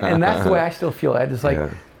 and that's the way I still feel. Ed. It's like,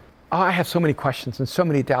 I have so many questions and so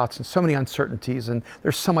many doubts and so many uncertainties, and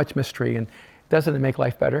there's so much mystery, and doesn't it make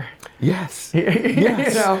life better? Yes.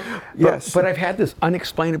 Yes. Yes. But I've had this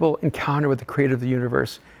unexplainable encounter with the creator of the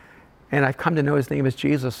universe, and I've come to know his name as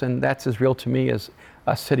Jesus, and that's as real to me as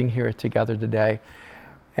us sitting here together today.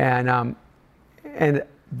 And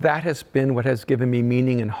that has been what has given me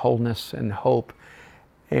meaning and wholeness and hope.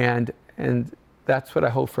 And that's what I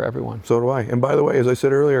hope for everyone. So do I. And by the way, as I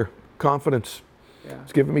said earlier, confidence. Yeah.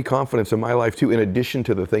 It's given me confidence in my life too, in addition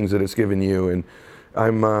to the things that it's given you. And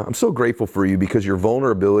I'm so grateful for you because your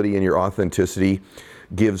vulnerability and your authenticity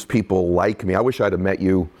gives people like me. I wish I'd have met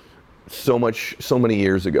you so many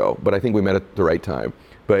years ago, but I think we met at the right time.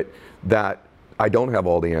 But that I don't have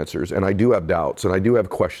all the answers, and I do have doubts, and I do have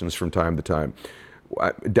questions from time to time.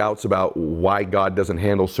 Doubts about why God doesn't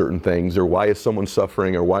handle certain things, or why is someone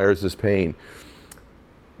suffering, or why is this pain.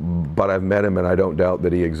 But I've met him, and I don't doubt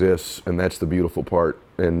that he exists, and that's the beautiful part.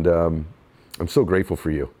 And I'm so grateful for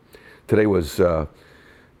you. Today was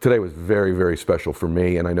very, very special for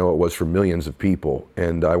me, and I know it was for millions of people.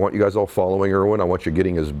 And I want you guys all following Erwin. I want you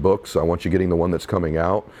getting his books. I want you getting the one that's coming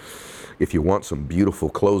out. If you want some beautiful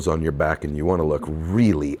clothes on your back and you want to look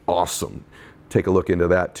really awesome, take a look into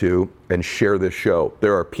that too, and share this show.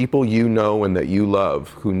 There are people you know and that you love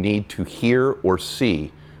who need to hear or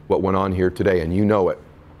see what went on here today, and you know it.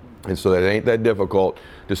 And so it ain't that difficult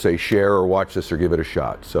to say share or watch this or give it a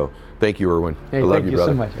shot. So thank you, Erwin. Hey, I love thank you,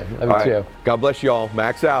 brother. so much. I love you too. God bless you all.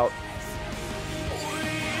 Max out.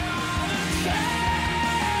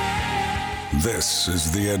 This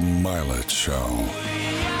is the Ed Milet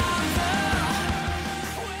Show.